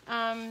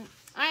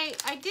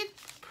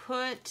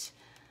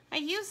 I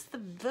used the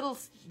little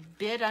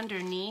bit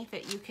underneath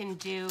that you can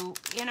do,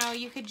 you know,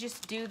 you could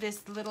just do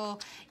this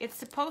little, it's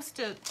supposed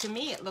to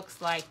me it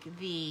looks like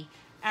the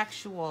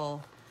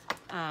actual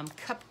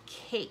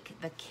cupcake,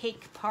 the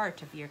cake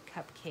part of your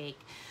cupcake.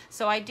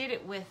 So I did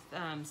it with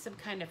some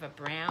kind of a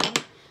brown,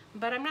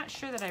 but I'm not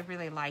sure that I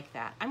really like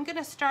that. I'm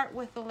gonna start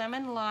with the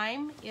lemon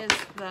lime is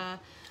the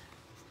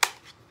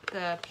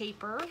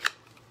paper,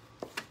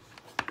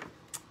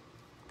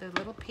 the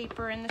little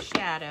paper in the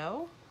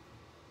shadow.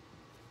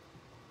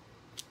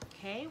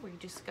 Okay, we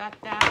just got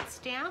that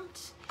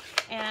stamped,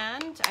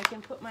 and I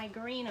can put my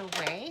green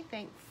away,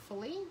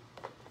 thankfully.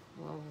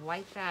 We'll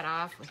wipe that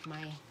off with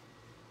my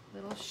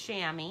little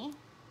chamois.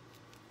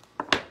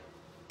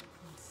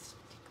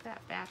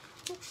 that back.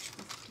 Oops,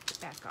 let's put it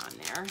back on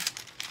there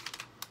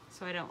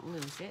so I don't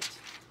lose it.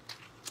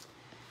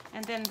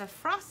 And then the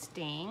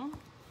frosting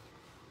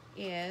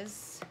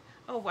is,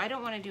 oh, I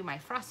don't want to do my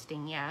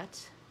frosting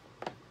yet.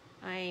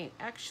 I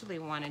actually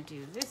want to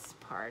do this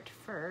part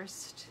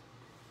first.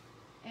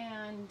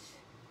 And,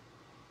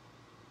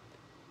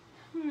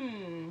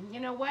 you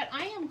know what?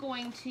 I am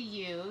going to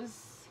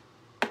use,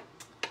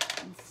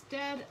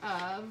 instead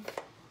of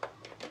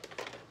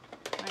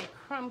my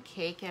crumb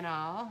cake and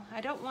all,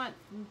 I don't want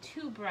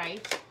too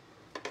bright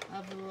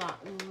of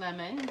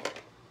lemon.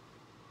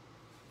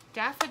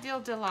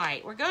 Daffodil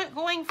Delight. We're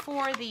going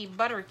for the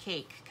butter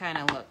cake kind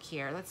of look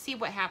here. Let's see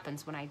what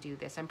happens when I do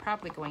this. I'm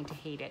probably going to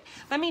hate it.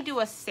 Let me do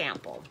a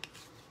sample.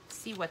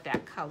 See what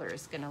that color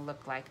is going to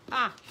look like.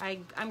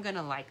 I'm going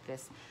to like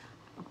this.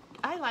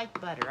 I like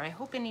butter. I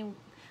hope anyone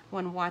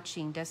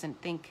watching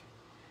doesn't think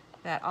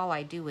that all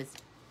I do is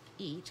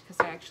eat,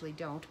 because I actually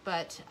don't,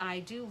 but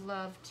I do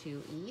love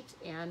to eat,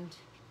 and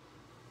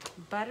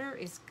butter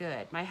is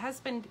good. My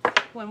husband,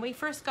 when we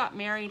first got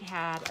married,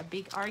 had a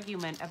big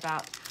argument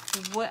about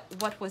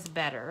what was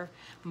better,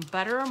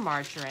 butter or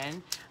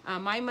margarine.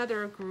 My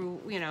mother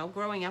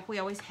growing up, we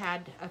always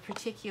had a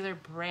particular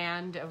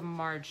brand of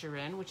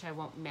margarine, which I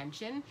won't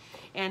mention,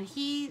 and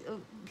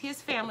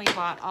his family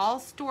bought all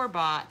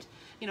store-bought,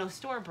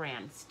 store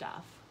brand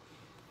stuff,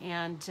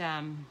 and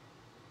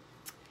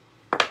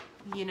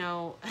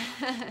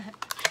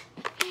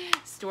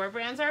store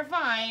brands are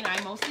fine.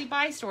 I mostly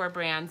buy store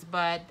brands,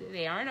 but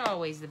they aren't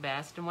always the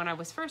best. And when I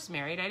was first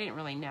married, I didn't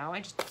really know.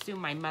 I just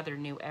assumed my mother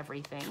knew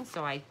everything,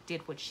 so I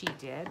did what she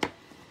did.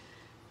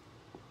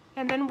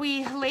 And then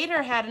we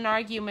later had an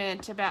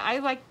argument about, I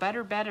like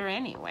butter better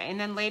anyway. And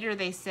then later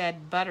they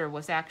said butter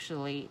was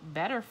actually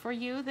better for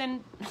you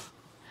than,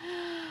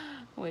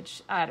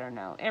 which I don't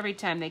know. Every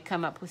time they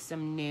come up with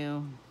some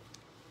new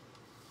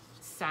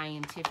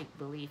scientific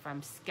belief,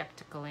 I'm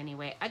skeptical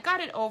anyway. I got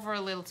it over a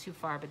little too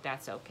far, but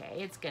that's okay.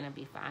 It's gonna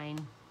be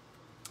fine.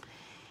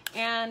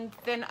 And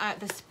then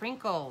the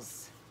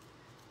sprinkles.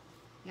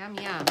 Yum,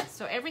 yum.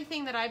 So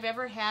everything that I've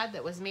ever had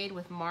that was made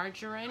with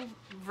margarine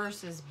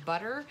versus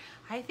butter,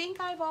 I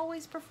think I've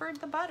always preferred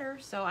the butter.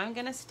 So I'm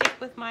gonna stick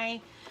with my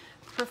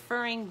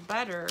preferring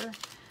butter.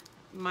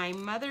 My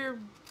mother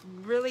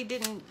really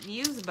didn't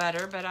use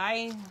butter, but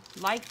I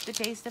liked the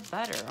taste of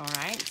butter, all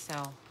right?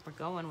 So we're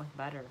going with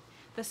butter.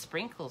 The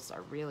sprinkles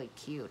are really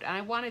cute.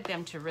 I wanted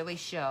them to really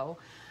show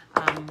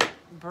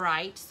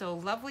bright. So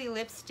lovely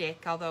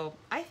lipstick, although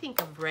I think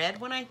of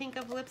red when I think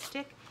of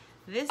lipstick.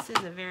 This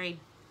is a very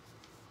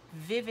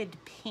vivid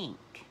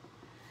pink.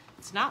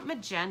 It's not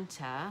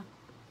magenta,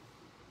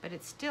 but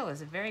it still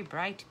is a very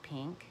bright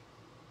pink.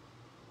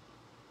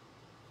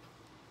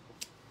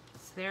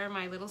 So there are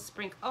my little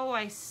sprinkles. Oh,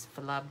 I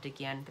flubbed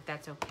again, but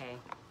that's okay.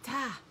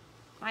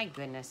 My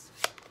goodness.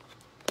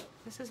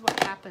 This is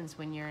what happens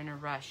when you're in a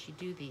rush. You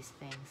do these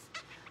things.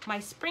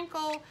 My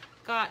sprinkle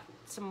got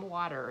some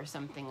water or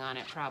something on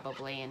it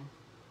probably and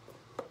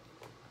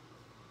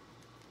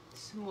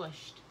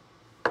smushed.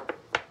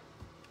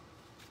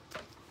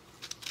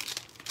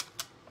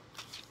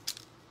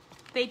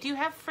 They do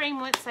have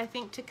framelits, I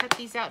think, to cut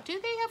these out. Do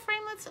they have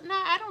framelits? No,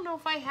 I don't know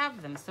if I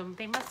have them, so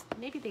they must,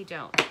 maybe they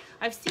don't.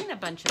 I've seen a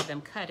bunch of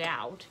them cut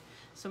out,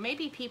 so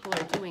maybe people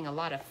are doing a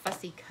lot of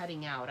fussy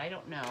cutting out. I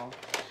don't know.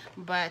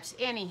 But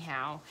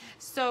anyhow,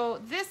 so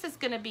this is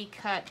going to be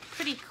cut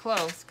pretty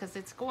close because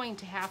it's going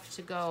to have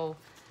to go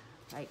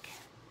like,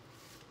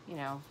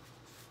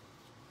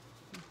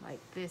 like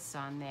this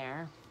on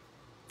there.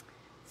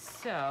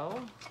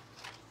 So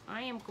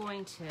I am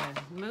going to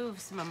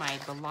move some of my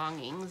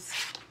belongings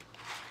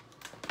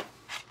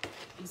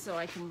so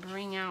I can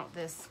bring out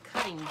this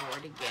cutting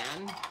board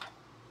again.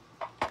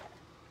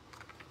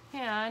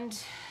 And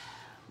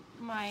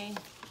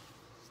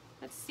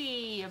let's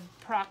see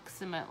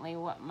approximately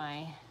what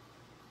my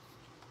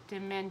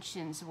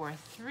dimensions were.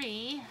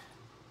 3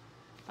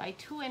 by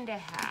 2.5.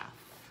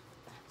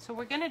 So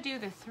we're going to do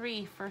the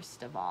 3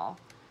 first of all,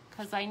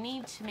 because I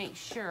need to make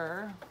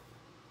sure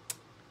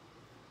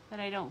that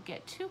I don't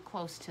get too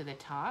close to the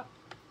top.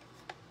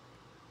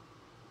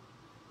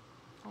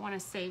 I want to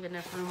save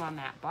enough room on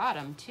that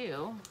bottom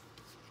too.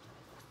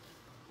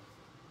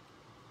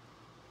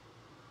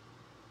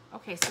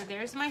 Okay, so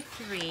there's my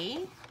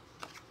 3.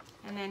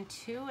 And then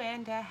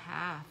 2.5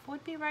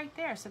 would be right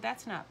there, so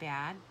that's not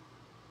bad.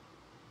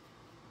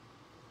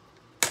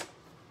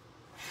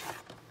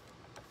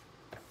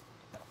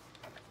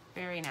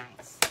 Very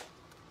nice.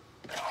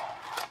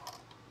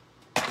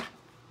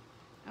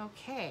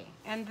 Okay,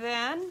 and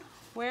then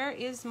where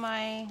is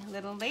my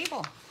little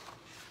label?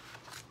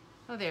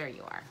 Oh, there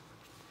you are.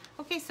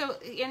 Okay, so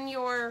in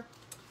your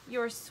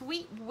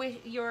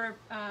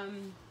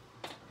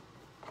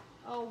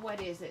oh,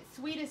 what is it?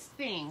 Sweetest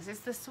Things.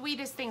 It's the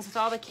Sweetest Things. It's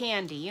all the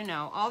candy,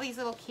 all these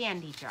little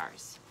candy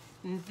jars.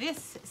 And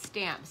this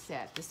stamp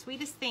set, the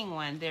Sweetest Thing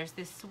one, there's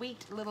this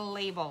sweet little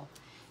label.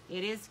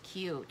 It is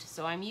cute.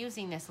 So I'm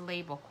using this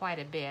label quite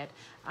a bit.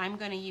 I'm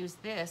going to use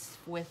this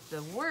with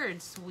the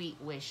word Sweet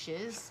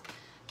Wishes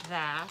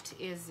that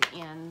is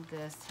in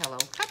this Hello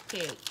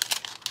Cupcake.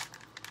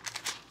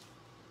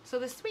 So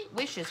the Sweet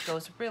Wishes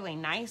goes really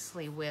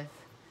nicely with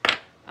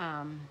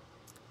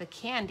the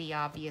candy,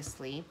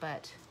 obviously,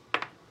 but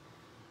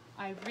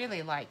I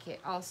really like it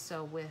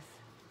also with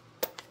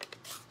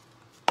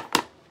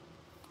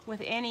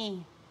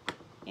any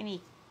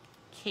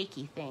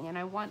cakey thing. And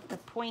I want the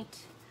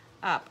point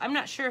up. I'm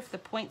not sure if the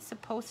point's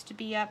supposed to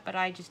be up, but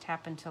I just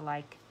happen to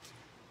like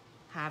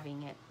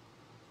having it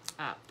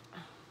up.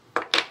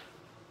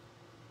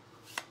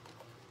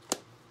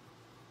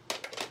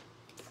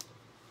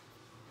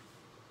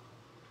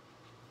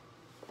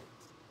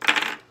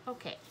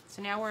 Okay,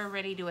 so now we're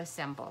ready to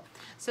assemble.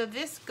 So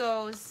this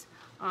goes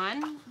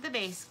on the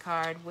base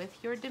card with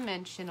your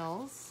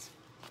dimensionals.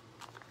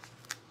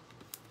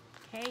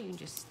 Okay, you can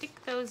just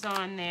stick those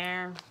on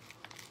there.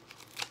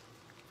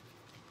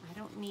 I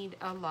don't need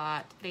a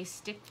lot. They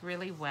stick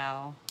really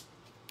well.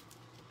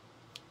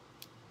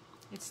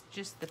 It's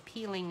just the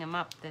peeling them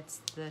up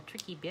that's the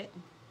tricky bit.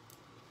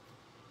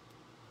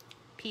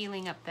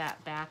 Peeling up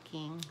that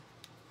backing.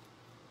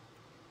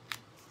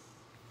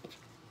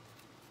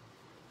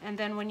 And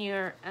then when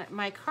you're,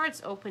 my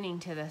card's opening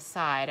to the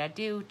side, I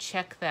do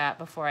check that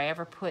before I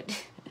ever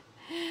put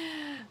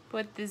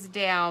this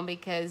down,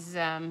 because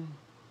I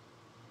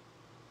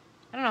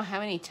don't know how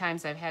many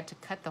times I've had to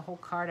cut the whole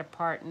card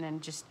apart and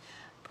then just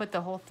put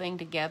the whole thing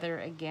together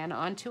again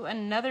onto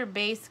another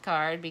base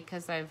card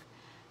because I've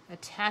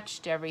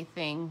attached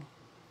everything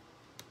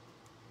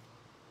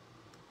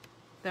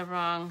the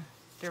wrong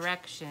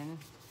direction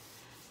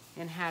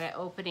and had it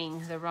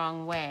opening the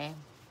wrong way.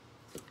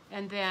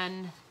 And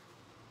then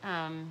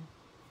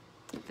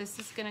this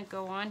is going to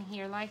go on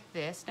here like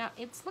this. Now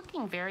it's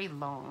looking very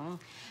long,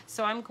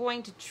 so I'm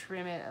going to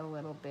trim it a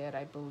little bit,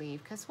 I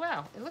believe, because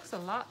wow, it looks a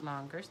lot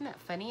longer. Isn't that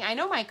funny? I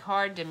know my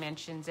card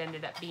dimensions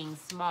ended up being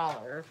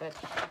smaller, but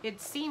it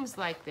seems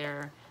like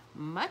they're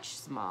much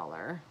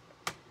smaller.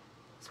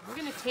 So we're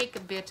going to take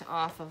a bit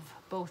off of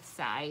both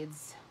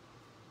sides.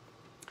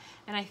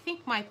 And I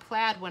think my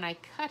plaid, when I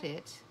cut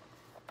it,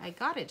 I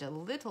got it a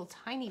little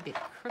tiny bit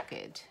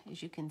crooked,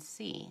 as you can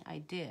see, I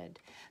did.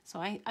 So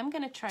I'm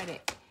going to try to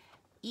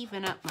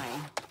even up my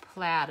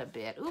plaid a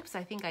bit. Oops,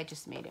 I think I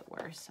just made it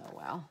worse. Oh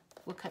well,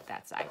 we'll cut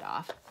that side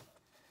off.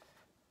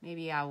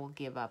 Maybe I will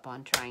give up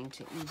on trying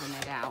to even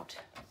it out.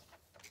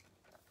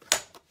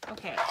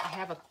 Okay, I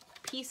have a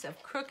piece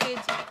of crooked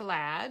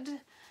plaid,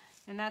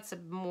 and that's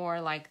more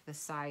like the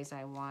size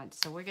I want.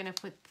 So we're gonna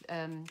put,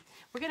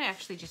 we're gonna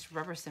actually just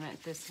rubber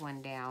cement this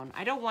one down.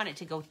 I don't want it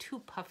to go too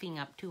puffing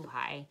up too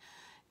high.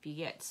 If you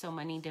get so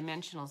many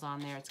dimensionals on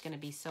there, it's gonna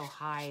be so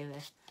high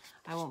that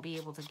I won't be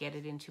able to get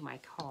it into my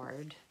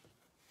card.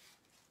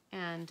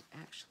 And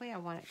actually I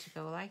want it to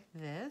go like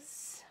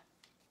this.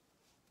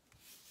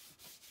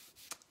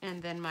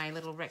 And then my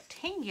little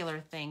rectangular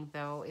thing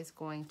though is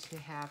going to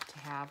have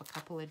a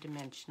couple of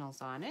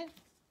dimensionals on it.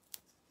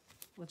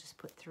 We'll just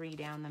put 3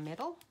 down the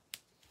middle.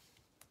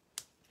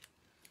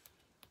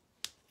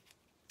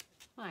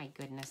 My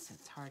goodness,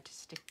 it's hard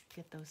to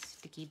get those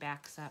sticky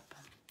backs up.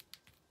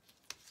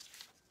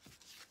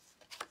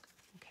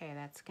 Okay,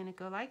 that's gonna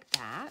go like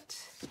that.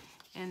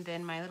 And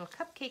then my little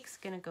cupcake's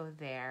gonna go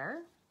there.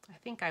 I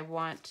think I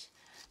want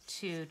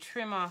to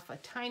trim off a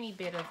tiny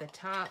bit of the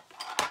top.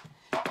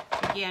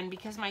 Again,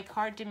 because my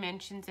card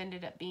dimensions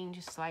ended up being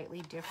just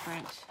slightly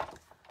different,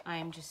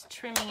 I'm just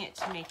trimming it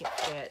to make it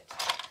fit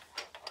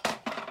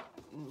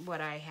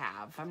what I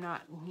have. I'm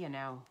not, you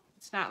know,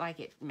 it's not like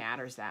it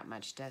matters that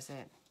much, does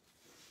it?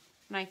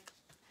 And I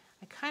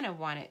kind of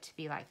want it to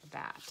be like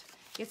that.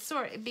 It's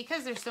sort of,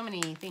 because there's so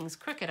many things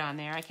crooked on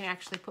there, I can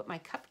actually put my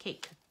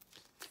cupcake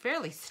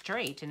fairly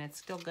straight and it's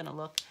still gonna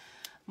look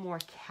more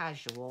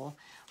casual.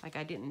 Like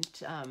I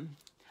didn't,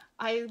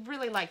 I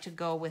really like to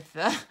go with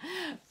the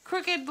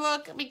crooked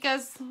look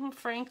because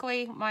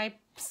frankly, my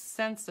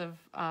sense of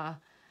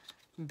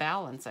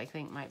balance, I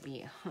think might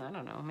be, I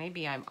don't know,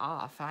 maybe I'm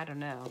off, I don't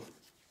know.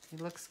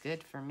 It looks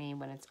good for me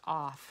when it's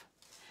off.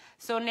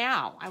 So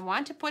now I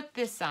want to put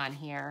this on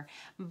here,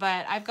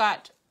 but I've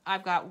got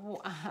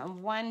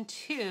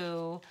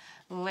 2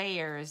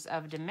 layers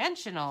of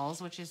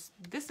dimensionals, which is,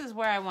 this is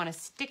where I want to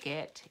stick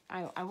it.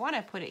 I want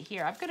to put it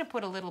here. I'm going to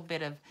put a little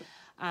bit of,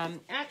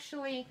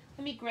 actually,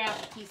 let me grab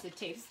a piece of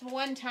tape. This is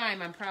one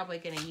time I'm probably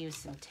going to use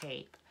some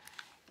tape.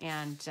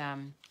 And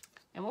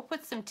we'll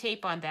put some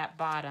tape on that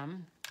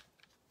bottom,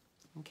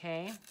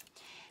 okay?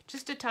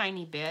 Just a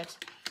tiny bit.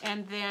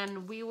 And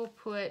then we will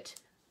put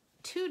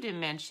 2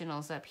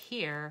 dimensionals up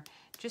here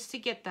just to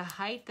get the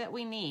height that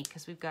we need,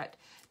 because we've got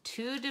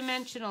 2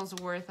 dimensionals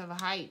worth of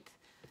height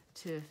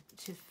to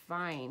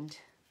find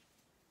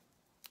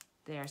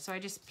there. So I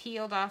just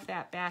peeled off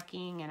that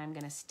backing and I'm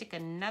going to stick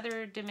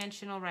another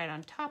dimensional right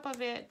on top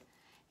of it,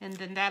 and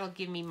then that'll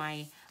give me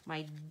my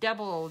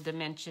double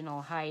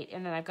dimensional height.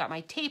 And then I've got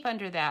my tape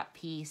under that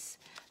piece,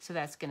 so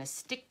that's going to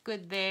stick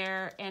good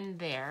there and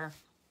there.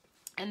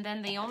 And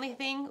then the only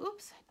thing,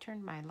 oops, I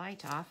turned my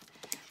light off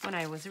when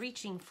I was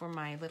reaching for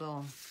my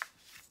little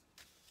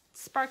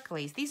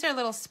sparklies. These are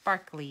little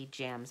sparkly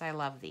gems. I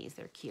love these.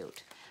 They're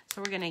cute.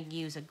 So we're going to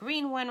use a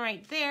green one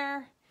right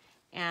there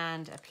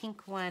and a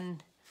pink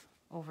one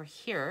over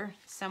here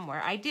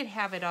somewhere. I did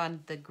have it on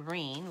the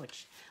green,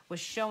 which was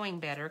showing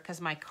better because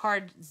my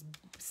card is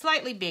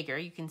slightly bigger,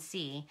 you can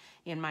see,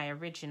 in my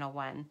original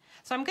one.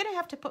 So I'm going to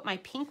have to put my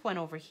pink one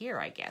over here,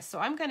 I guess. So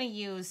I'm going to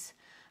use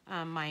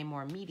my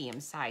more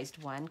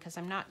medium-sized one because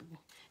I'm not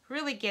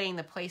really getting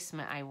the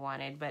placement I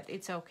wanted, but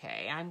it's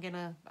okay. I'm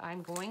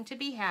going to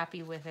be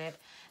happy with it.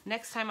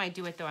 Next time I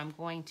do it, though, I'm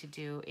going to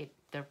do it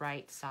the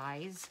right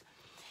size.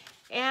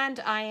 And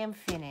I am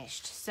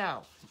finished.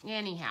 So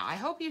anyhow, I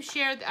hope you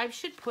shared. I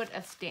should put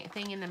a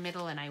thing in the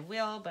middle, and I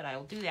will, but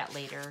I'll do that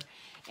later.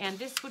 And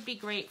this would be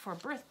great for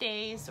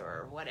birthdays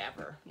or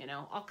whatever, you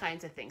know, all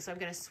kinds of things. So I'm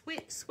going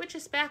to switch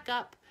us back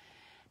up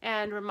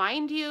and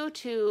remind you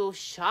to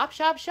shop,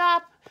 shop,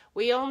 shop.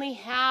 We only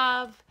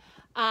have,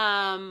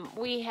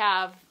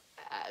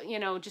 you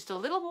know, just a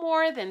little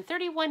more than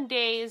 31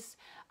 days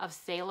of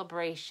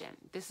celebration.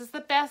 This is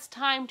the best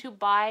time to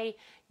buy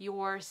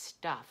your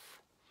stuff.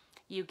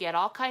 You get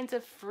all kinds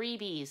of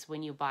freebies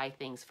when you buy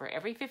things. For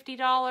every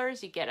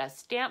 $50, you get a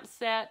stamp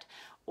set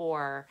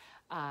or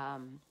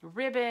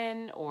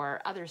ribbon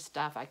or other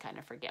stuff. I kind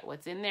of forget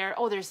what's in there.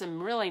 Oh, there's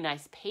some really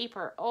nice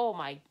paper. Oh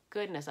my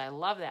goodness, I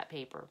love that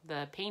paper.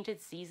 The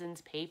Painted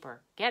Seasons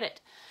paper. Get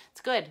it. It's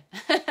good.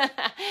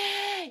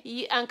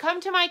 Come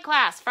to my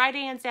class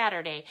Friday and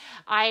Saturday.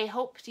 I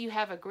hope you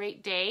have a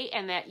great day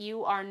and that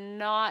you are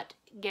not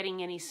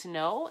getting any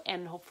snow,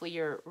 and hopefully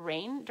your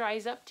rain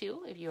dries up too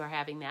if you are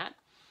having that.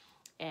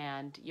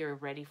 And you're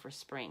ready for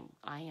spring.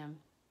 I am.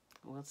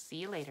 We'll see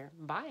you later.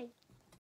 Bye.